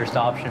been my first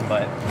option,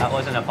 but that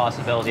wasn't a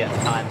possibility at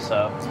the time,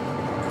 so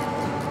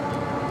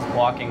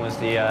walking was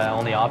the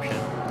only option.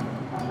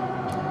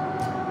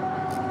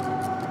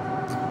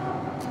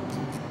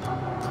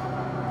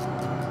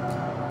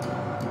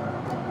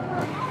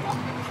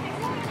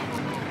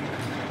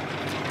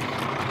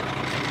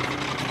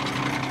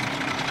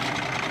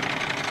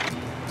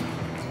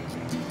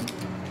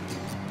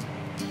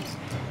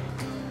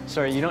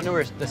 Sorry, you don't know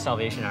where the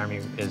Salvation Army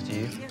is, do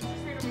you? Yes, it's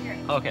right over here.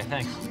 Okay,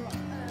 thanks.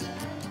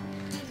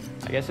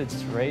 I guess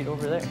it's right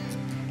over there.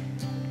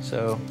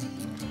 So,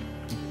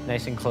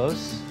 nice and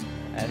close.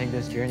 I think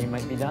this journey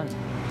might be done.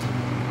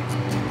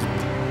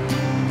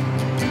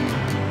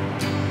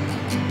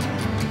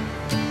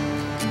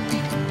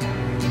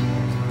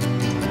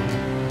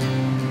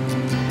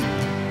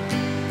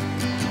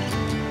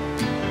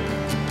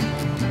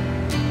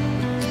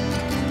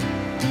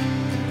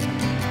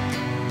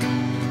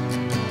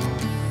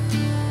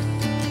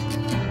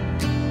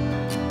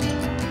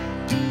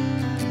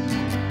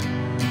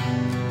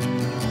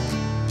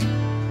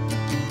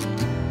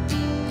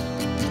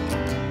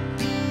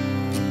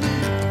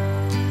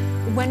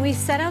 When we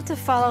set out to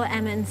follow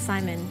Emma and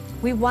Simon,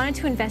 we wanted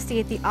to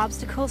investigate the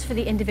obstacles for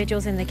the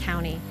individuals in the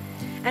county.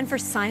 And for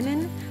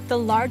Simon, the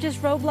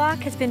largest roadblock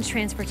has been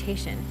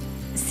transportation.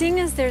 Seeing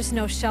as there's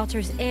no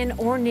shelters in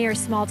or near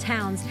small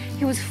towns,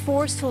 he was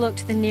forced to look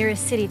to the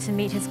nearest city to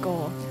meet his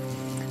goal.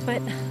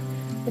 But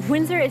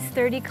Windsor is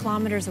 30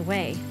 kilometers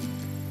away.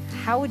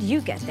 How would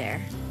you get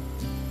there?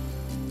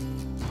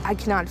 I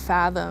cannot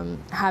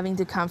fathom having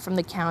to come from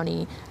the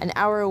county an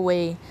hour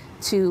away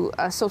to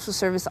a social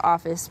service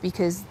office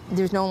because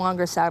there's no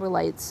longer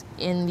satellites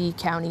in the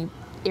county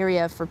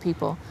area for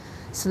people.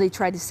 So they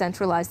tried to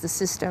centralize the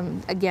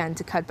system, again,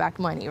 to cut back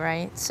money,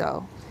 right?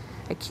 So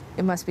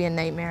it must be a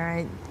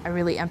nightmare. I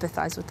really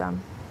empathize with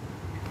them.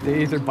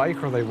 They either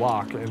bike or they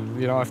walk, and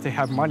you know, if they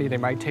have money, they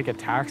might take a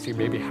taxi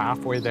maybe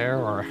halfway there,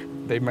 or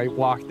they might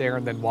walk there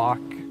and then walk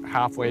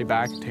halfway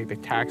back and take the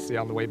taxi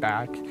on the way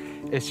back.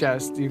 It's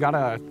just, you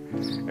gotta,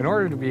 in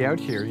order to be out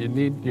here, you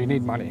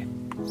need money.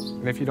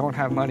 And if you don't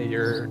have money,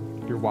 you're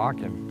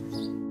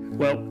walking.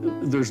 Well,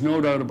 there's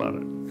no doubt about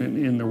it.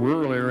 In the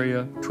rural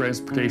area,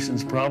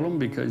 transportation's a problem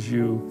because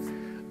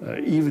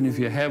even if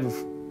you have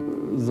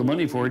the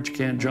money for it, you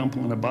can't jump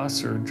on a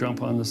bus or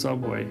jump on the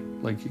subway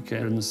like you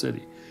can in the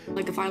city.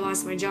 Like if I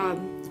lost my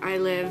job, I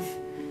live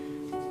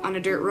on a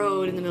dirt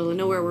road in the middle of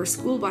nowhere where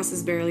school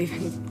buses barely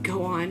even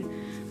go on.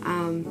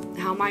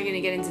 How am I going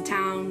to get into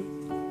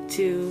town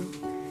to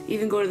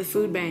even go to the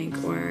food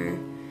bank or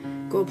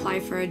go apply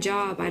for a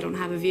job? I don't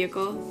have a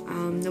vehicle,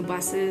 no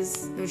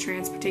buses, no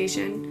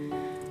transportation.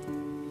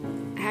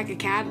 Heck, a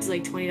cab's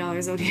like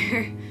 $20 out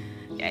here.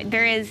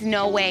 There is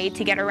no way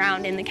to get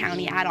around in the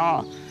county at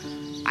all.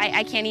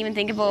 I can't even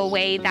think of a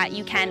way that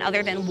you can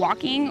other than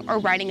walking or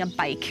riding a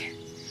bike.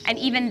 And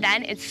even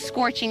then, it's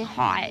scorching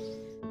hot.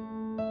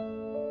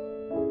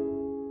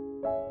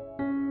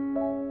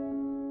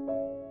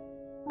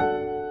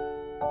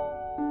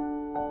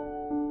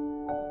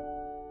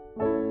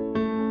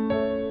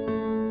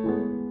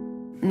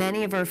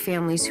 Many of our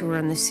families who are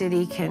in the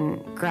city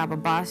can grab a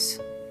bus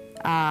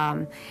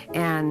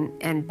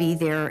and be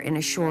there in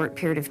a short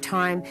period of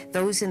time.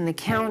 Those in the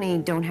county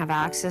don't have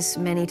access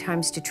many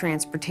times to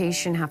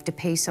transportation, have to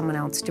pay someone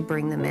else to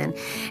bring them in,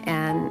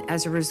 and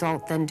as a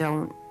result then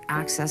don't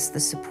access the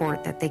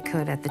support that they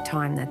could at the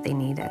time that they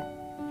need it.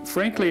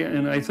 frankly,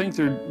 and I think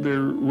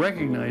they're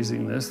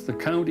recognizing this, the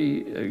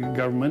county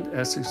government,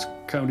 Essex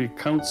County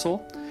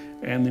Council,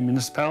 and the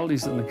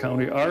municipalities in the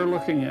county are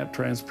looking at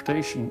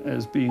transportation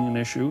as being an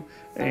issue,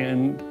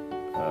 and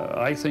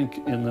I think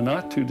in the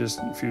not too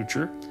distant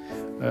future,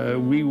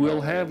 we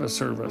will have a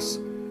service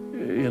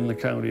in the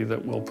county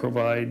that will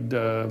provide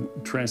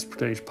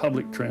transportation,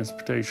 public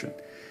transportation.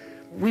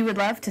 We would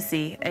love to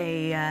see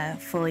a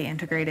fully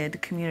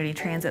integrated community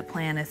transit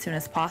plan as soon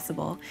as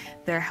possible.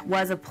 There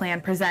was a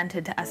plan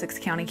presented to Essex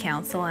County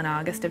Council in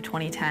August of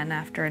 2010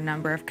 after a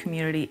number of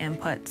community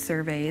input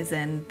surveys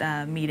and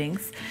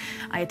meetings.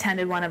 I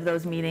attended one of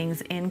those meetings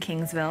in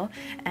Kingsville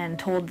and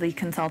told the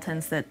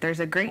consultants that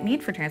there's a great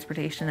need for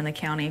transportation in the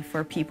county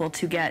for people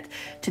to get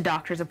to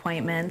doctor's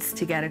appointments,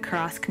 to get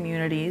across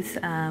communities,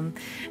 and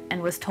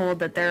was told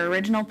that their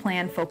original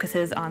plan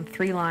focuses on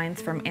 3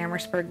 lines from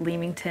Amherstburg,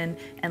 Leamington,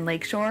 and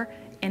Lakeshore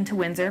into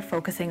Windsor,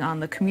 focusing on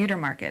the commuter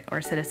market,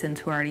 or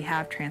citizens who already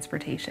have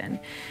transportation.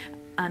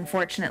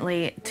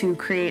 Unfortunately, to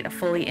create a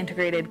fully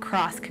integrated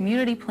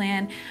cross-community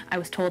plan, I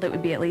was told it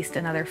would be at least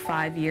another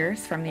 5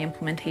 years from the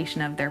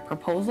implementation of their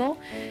proposal,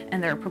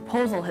 and their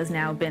proposal has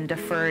now been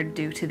deferred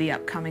due to the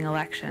upcoming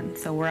election.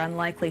 So we're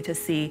unlikely to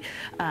see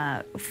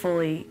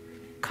fully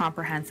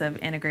comprehensive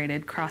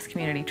integrated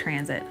cross-community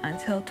transit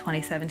until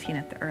 2017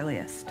 at the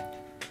earliest.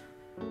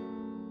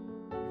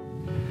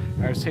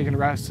 I was taking a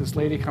rest, this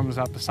lady comes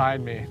up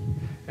beside me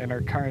in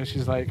her car and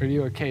she's like, "Are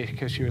you okay?"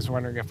 Because she was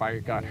wondering if I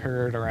got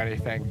hurt or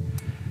anything.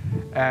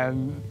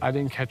 And I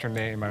didn't catch her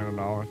name, I don't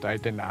know, I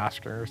didn't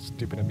ask her,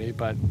 stupid of me,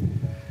 but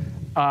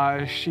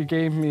she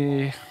gave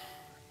me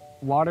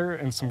water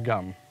and some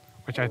gum,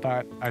 which I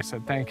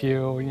said thank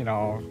you, you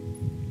know,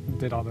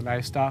 did all the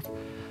nice stuff.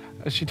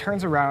 She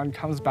turns around,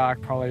 comes back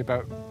probably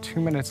about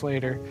 2 minutes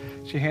later,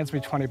 she hands me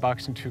 20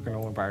 bucks and 2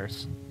 granola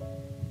bars.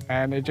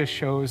 And it just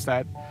shows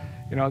that,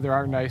 you know, there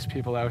are nice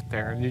people out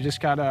there, and you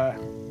just gotta,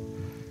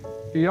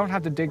 you don't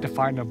have to dig to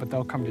find them, but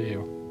they'll come to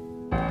you.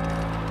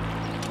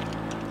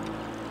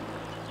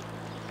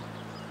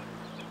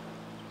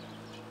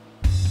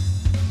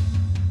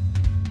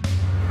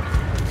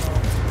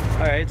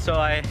 All right, so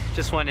I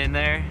just went in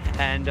there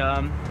and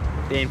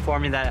they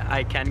informed me that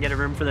I can get a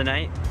room for the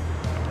night.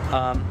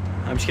 I'm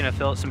just gonna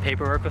fill out some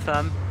paperwork with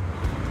them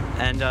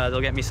and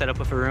they'll get me set up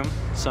with a room,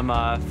 some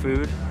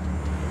food,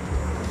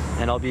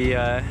 and I'll be,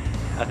 I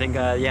think,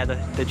 yeah,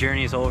 the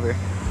journey is over.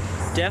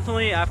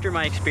 Definitely after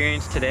my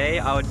experience today,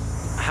 I would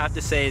have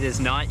to say it is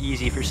not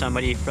easy for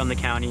somebody from the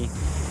county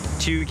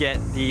to get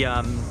the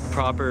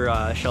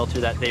proper shelter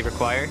that they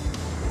require.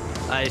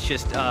 It's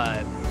just,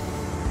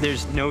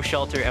 there's no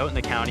shelter out in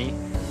the county.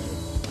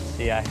 Let's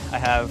see, I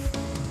have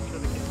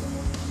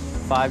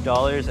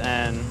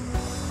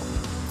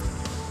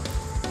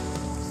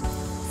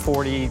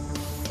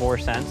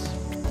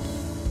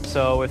 $5.44.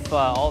 So with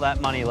all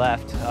that money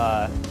left,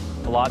 a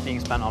lot being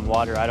spent on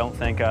water, I don't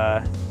think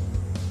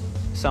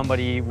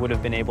somebody would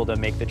have been able to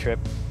make the trip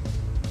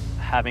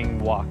having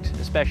walked,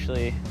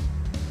 especially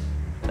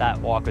that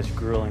walk was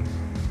grueling.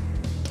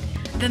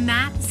 The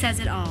map says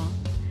it all.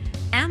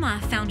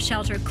 Emma found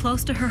shelter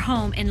close to her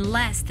home in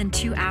less than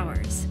 2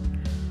 hours,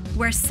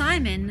 where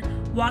Simon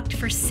walked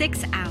for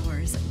 6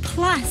 hours,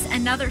 plus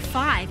another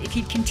 5 if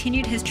he'd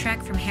continued his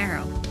trek from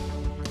Harrow.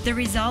 The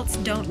results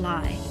don't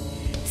lie.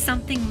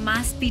 Something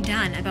must be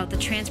done about the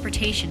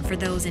transportation for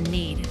those in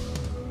need.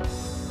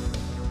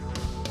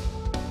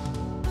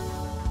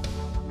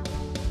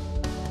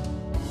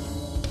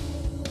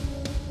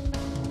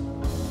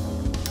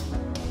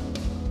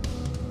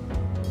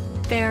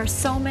 There are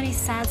so many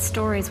sad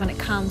stories when it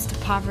comes to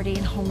poverty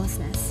and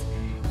homelessness.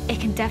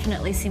 It can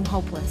definitely seem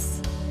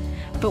hopeless.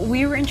 But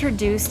we were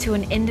introduced to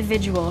an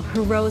individual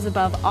who rose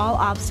above all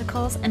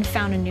obstacles and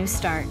found a new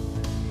start.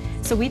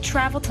 So we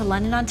traveled to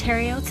London,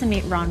 Ontario to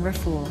meet Ron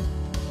Rafool.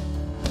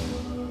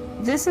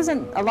 This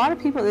isn't, a lot of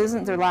people, it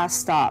isn't their last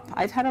stop.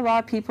 I've had a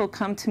lot of people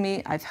come to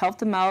me, I've helped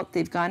them out,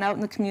 they've gone out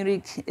in the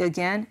community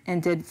again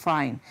and did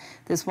fine.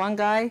 This one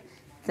guy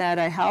that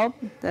I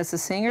helped, that's a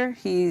singer,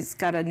 he's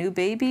got a new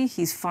baby,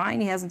 he's fine,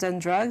 he hasn't done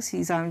drugs,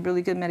 he's on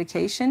really good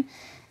medication,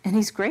 and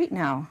he's great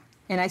now.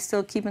 And I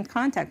still keep in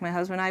contact. My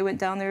husband and I went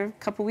down there a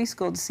couple weeks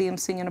ago to see him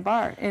sing in a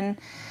bar, and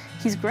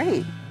he's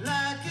great.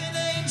 Like an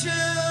angel,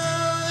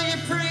 you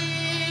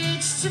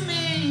preach to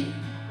me.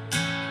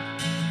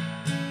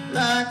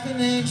 Like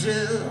an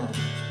angel,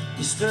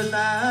 you stood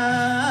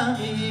by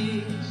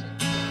me.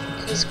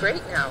 He's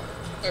great now,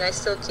 and I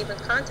still keep in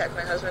contact.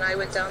 My husband and I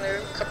went down there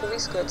a couple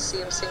weeks ago to see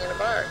him sing in a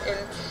bar, and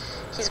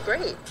he's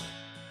great.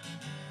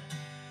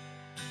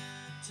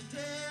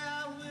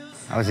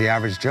 I was the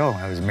average Joe.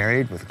 I was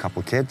married with a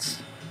couple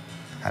kids,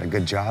 had a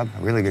good job,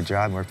 a really good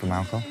job, worked for my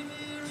uncle,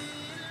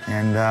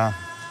 and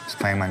was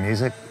playing my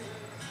music,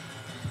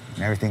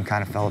 and everything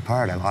kind of fell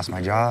apart. I lost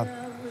my job,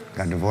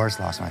 got divorced,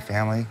 lost my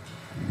family.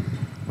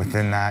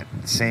 Within that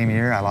same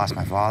year, I lost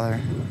my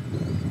father,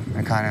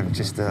 and kind of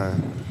just the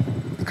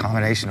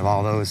combination of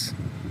all those,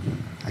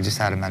 I just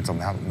had a mental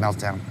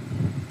meltdown.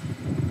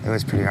 It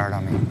was pretty hard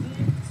on me.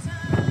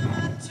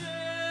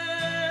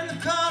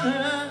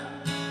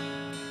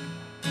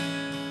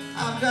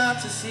 I've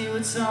got to see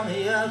what's on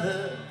the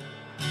other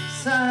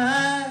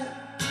side.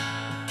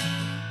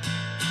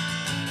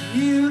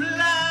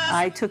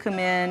 I took him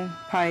in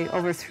probably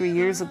over 3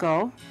 years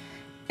ago,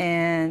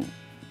 and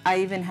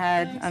I even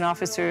had an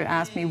officer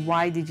ask me,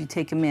 why did you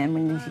take him in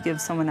when you could give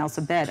someone else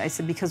a bed? I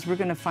said, because we're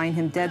going to find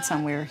him dead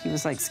somewhere. He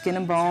was like skin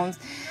and bones.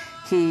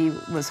 He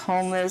was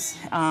homeless.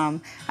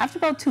 After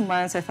about 2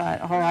 months, I thought,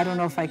 oh, I don't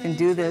know if I can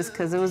do this,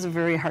 because it was a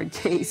very hard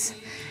case.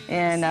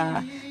 And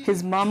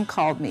his mom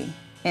called me,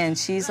 and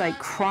she's like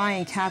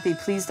crying, Kathy,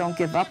 please don't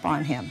give up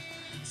on him.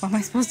 What am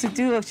I supposed to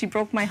do if she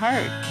broke my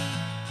heart?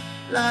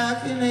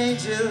 Like an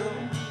angel,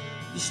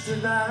 you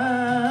stood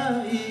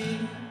by me.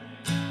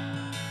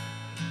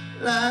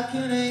 Like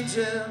an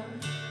angel,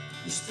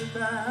 you stood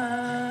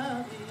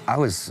by me. I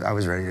was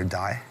ready to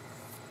die.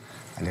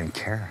 I didn't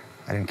care.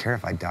 I didn't care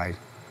if I died.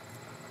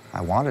 I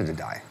wanted to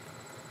die,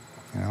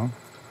 you know?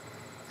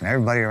 And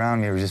everybody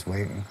around me was just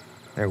waiting.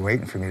 They were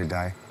waiting for me to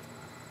die.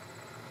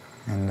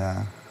 And,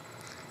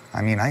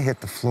 I mean, I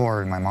hit the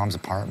floor in my mom's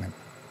apartment.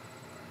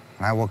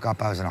 When I woke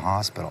up, I was in a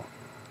hospital.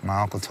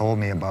 My uncle told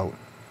me about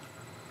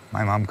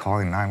my mom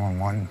calling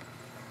 911,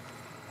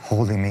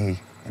 holding me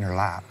in her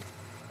lap.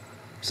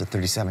 There's a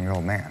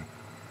 37-year-old man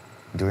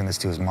doing this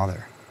to his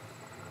mother.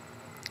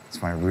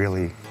 That's when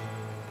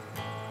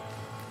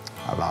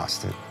I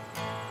lost it.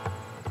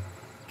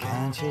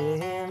 Can't you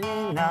hear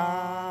me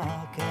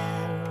knocking?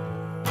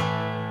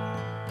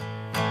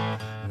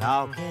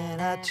 Knocking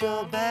at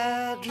your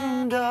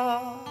bedroom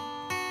door.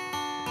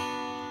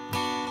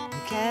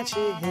 Can't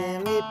you hear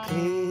me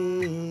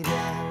pleading?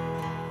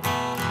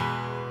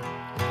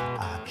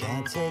 I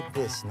can't take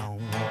this no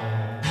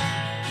more.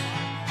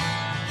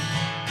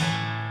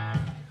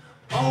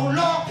 Oh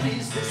Lord,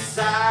 please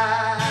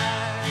decide.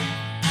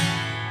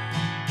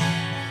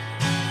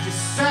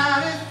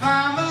 Decide if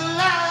I'm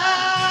alive.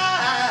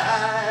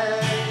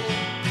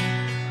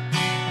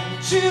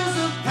 And choose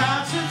a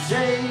path to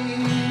take.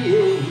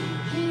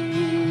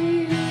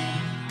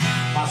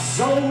 My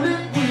soul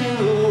it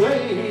will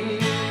away.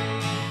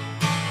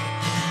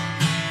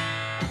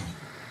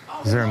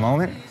 Is there a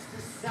moment?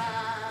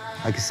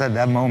 Like I said,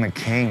 that moment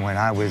came when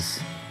I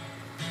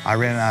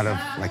ran out of,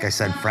 like I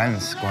said,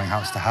 friends, going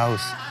house to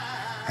house.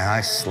 And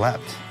I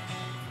slept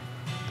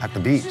at the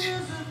beach.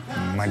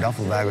 And my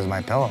duffel bag was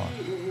my pillow.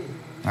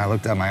 And I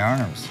looked at my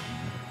arms.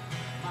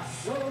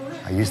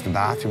 I used the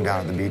bathroom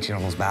down at the beach, you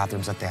know, those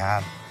bathrooms that they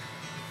have,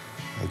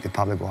 like the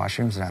public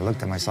washrooms, and I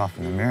looked at myself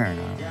in the mirror and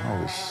I went,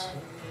 holy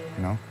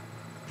you know?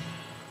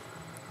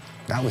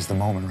 That was the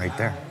moment right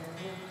there,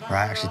 where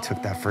I actually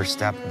took that first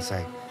step and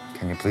say,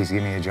 can you please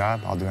give me a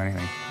job? I'll do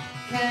anything.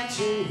 Can't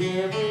you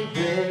hear me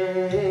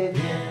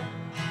begging?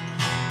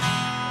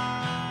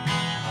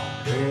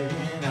 I'm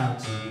begging out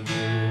to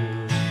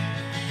you.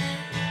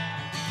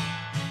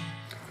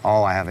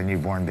 Oh, I have a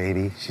newborn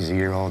baby. She's a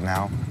year old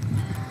now.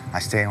 I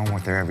stay home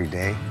with her every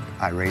day.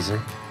 I raise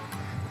her.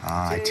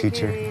 I teach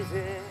her.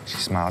 She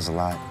smiles a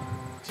lot.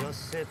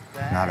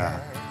 Not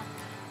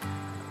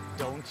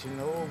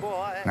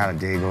a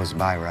day goes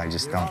by where I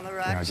just don't,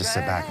 you know, just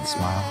sit back and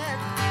smile.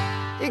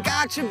 You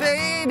got your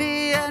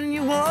baby and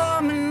your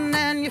woman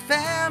and your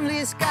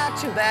family's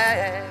got your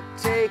back.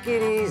 Take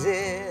it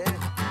easy.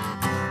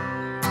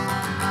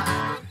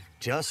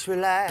 Just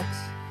relax.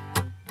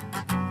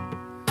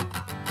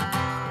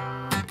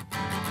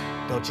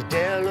 Don't you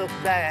dare look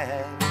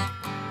back.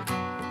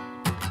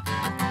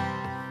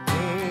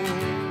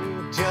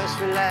 Just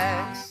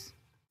relax.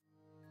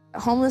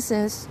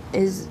 Homelessness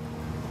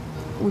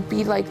would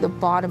be like the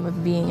bottom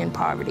of being in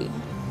poverty.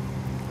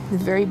 The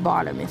very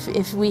bottom.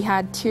 If we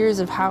had tiers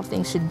of how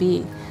things should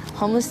be,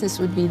 homelessness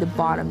would be the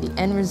bottom, the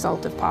end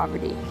result of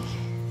poverty.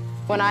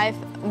 When I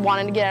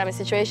wanted to get out of my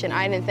situation,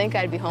 I didn't think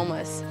I'd be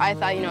homeless. I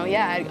thought, you know,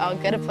 yeah, I'll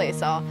get a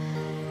place, I'll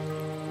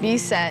be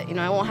set, you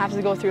know, I won't have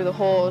to go through the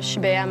whole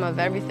shebang of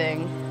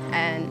everything.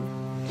 And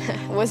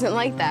it wasn't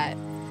like that.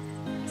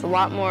 It's a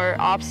lot more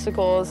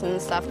obstacles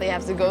and stuff they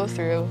have to go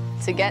through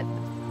to get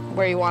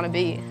where you want to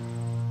be.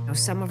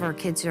 Some of our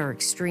kids are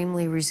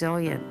extremely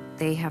resilient.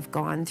 They have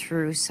gone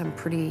through some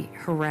pretty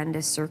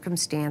horrendous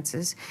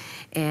circumstances,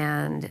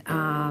 and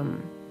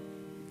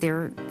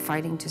they're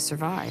fighting to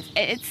survive.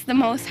 It's the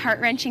most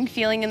heart-wrenching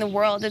feeling in the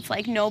world. It's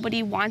like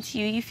nobody wants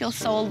you. You feel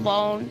so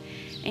alone,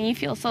 and you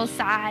feel so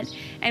sad.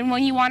 And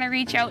when you want to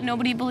reach out,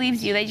 nobody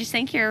believes you. They just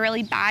think you're a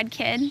really bad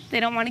kid. They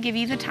don't want to give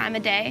you the time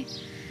of day.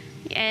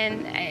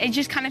 And it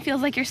just kind of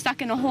feels like you're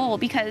stuck in a hole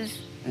because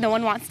no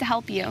one wants to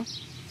help you.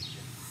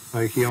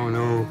 Like, you don't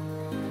know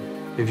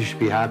if you should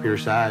be happy or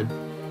sad,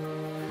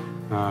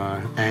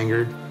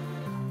 angered,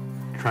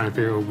 trying to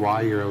figure out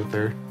why you're out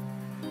there,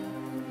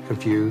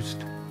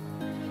 confused,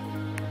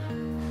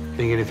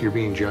 thinking if you're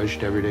being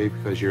judged every day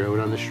because you're out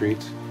on the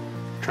streets,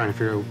 trying to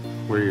figure out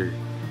where you're,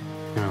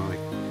 you know, like,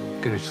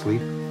 gonna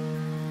sleep,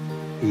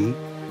 eat,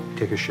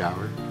 take a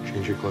shower,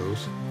 change your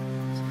clothes.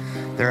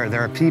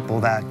 There are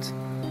people that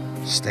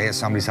stay at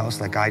somebody's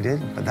house like I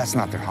did, but that's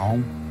not their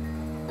home.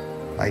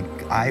 Like,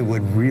 I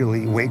would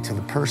really wait till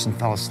the person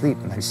fell asleep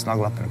and then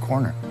snuggle up in a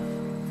corner.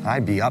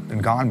 I'd be up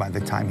and gone by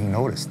the time he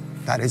noticed.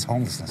 That is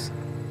homelessness.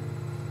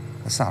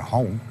 That's not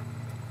home,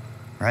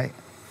 right?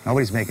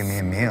 Nobody's making me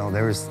a meal.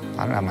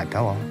 I don't have my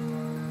pillow.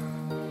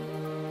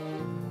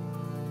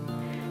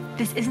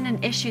 This isn't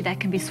an issue that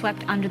can be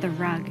swept under the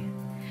rug.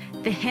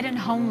 The hidden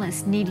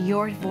homeless need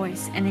your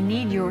voice and they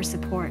need your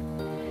support.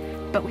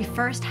 But we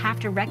first have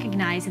to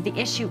recognize that the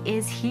issue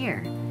is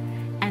here,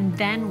 and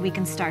then we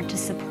can start to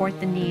support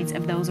the needs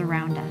of those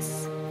around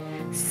us.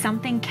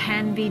 Something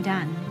can be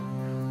done.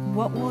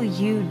 What will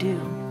you do?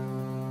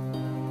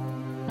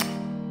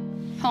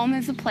 Home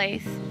is a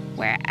place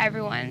where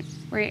everyone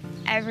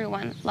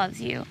loves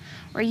you,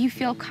 where you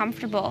feel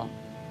comfortable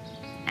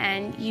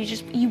and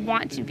you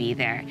want to be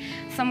there.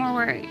 Somewhere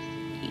where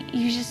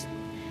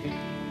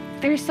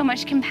there's so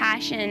much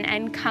compassion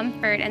and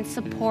comfort and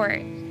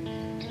support.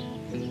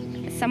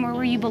 Somewhere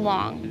where you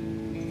belong.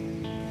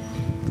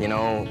 You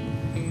know,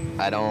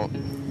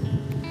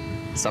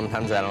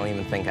 sometimes I don't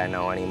even think I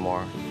know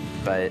anymore,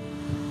 but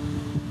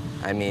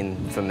I mean,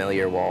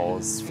 familiar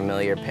walls,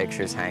 familiar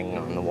pictures hanging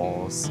on the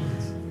walls.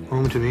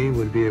 Home to me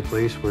would be a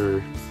place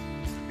where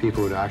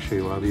people would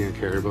actually love you and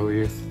care about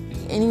you.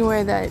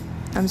 Anywhere that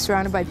I'm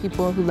surrounded by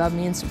people who love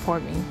me and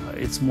support me.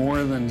 It's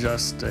more than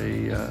just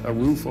a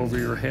roof over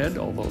your head,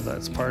 although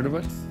that's part of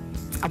it.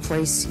 A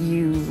place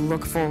you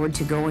look forward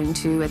to going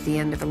to at the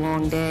end of a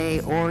long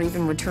day or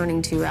even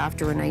returning to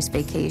after a nice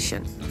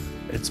vacation.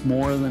 It's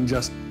more than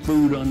just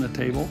food on the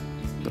table,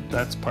 but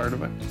that's part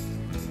of it.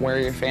 Where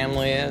your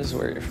family is,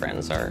 where your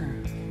friends are.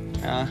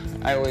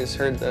 I always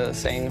heard the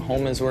saying,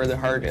 home is where the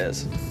heart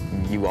is.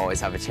 You always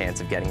have a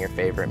chance of getting your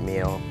favorite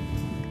meal.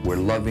 Where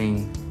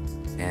loving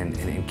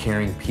and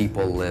caring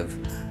people live,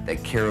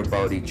 that care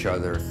about each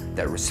other,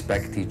 that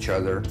respect each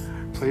other.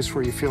 A place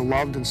where you feel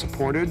loved and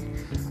supported,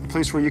 a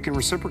place where you can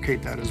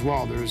reciprocate that as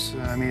well.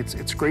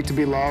 It's great to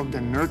be loved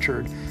and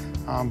nurtured,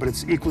 but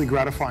it's equally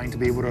gratifying to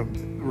be able to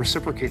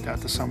reciprocate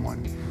that to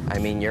someone. I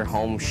mean, your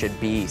home should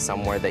be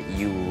somewhere that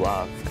you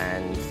love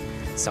and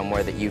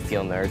somewhere that you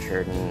feel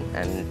nurtured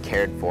and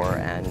cared for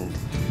and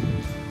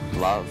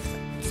loved.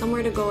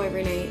 Somewhere to go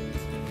every night,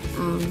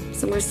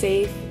 somewhere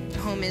safe.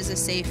 Home is a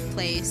safe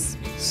place.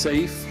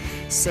 Safe.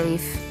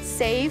 Safe.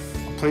 Safe.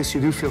 A place you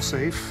do feel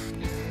safe.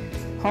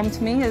 Home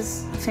to me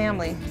is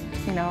family,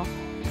 you know,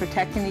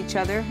 protecting each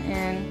other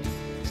and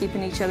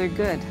keeping each other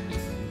good.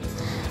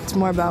 It's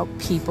more about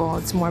people,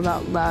 it's more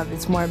about love,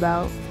 it's more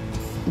about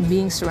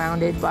being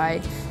surrounded by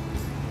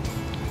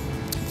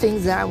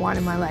things that I want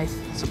in my life.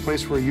 It's a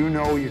place where you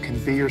know you can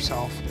be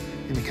yourself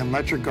and you can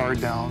let your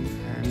guard down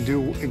and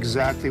do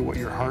exactly what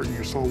your heart and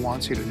your soul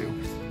wants you to do.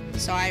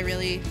 So I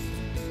really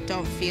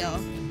don't feel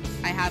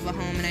I have a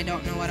home and I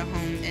don't know what a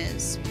home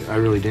is. I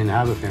really didn't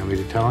have a family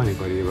to tell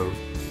anybody about.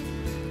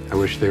 I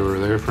wish they were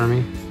there for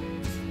me,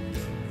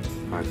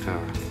 but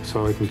that's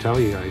all I can tell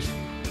you guys.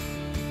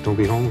 Don't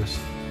be homeless.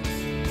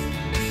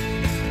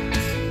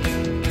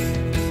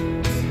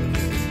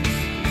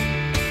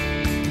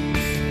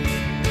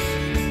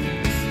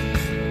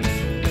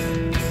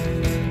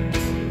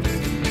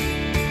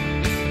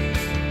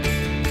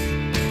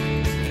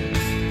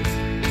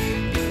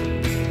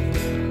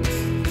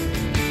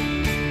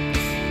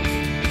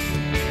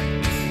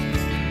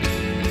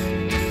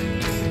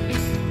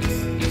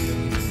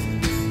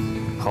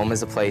 Home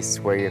is a place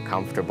where you're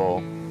comfortable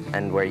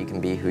and where you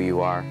can be who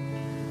you are.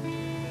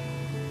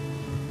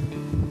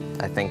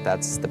 I think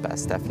that's the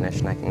best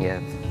definition I can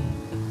give.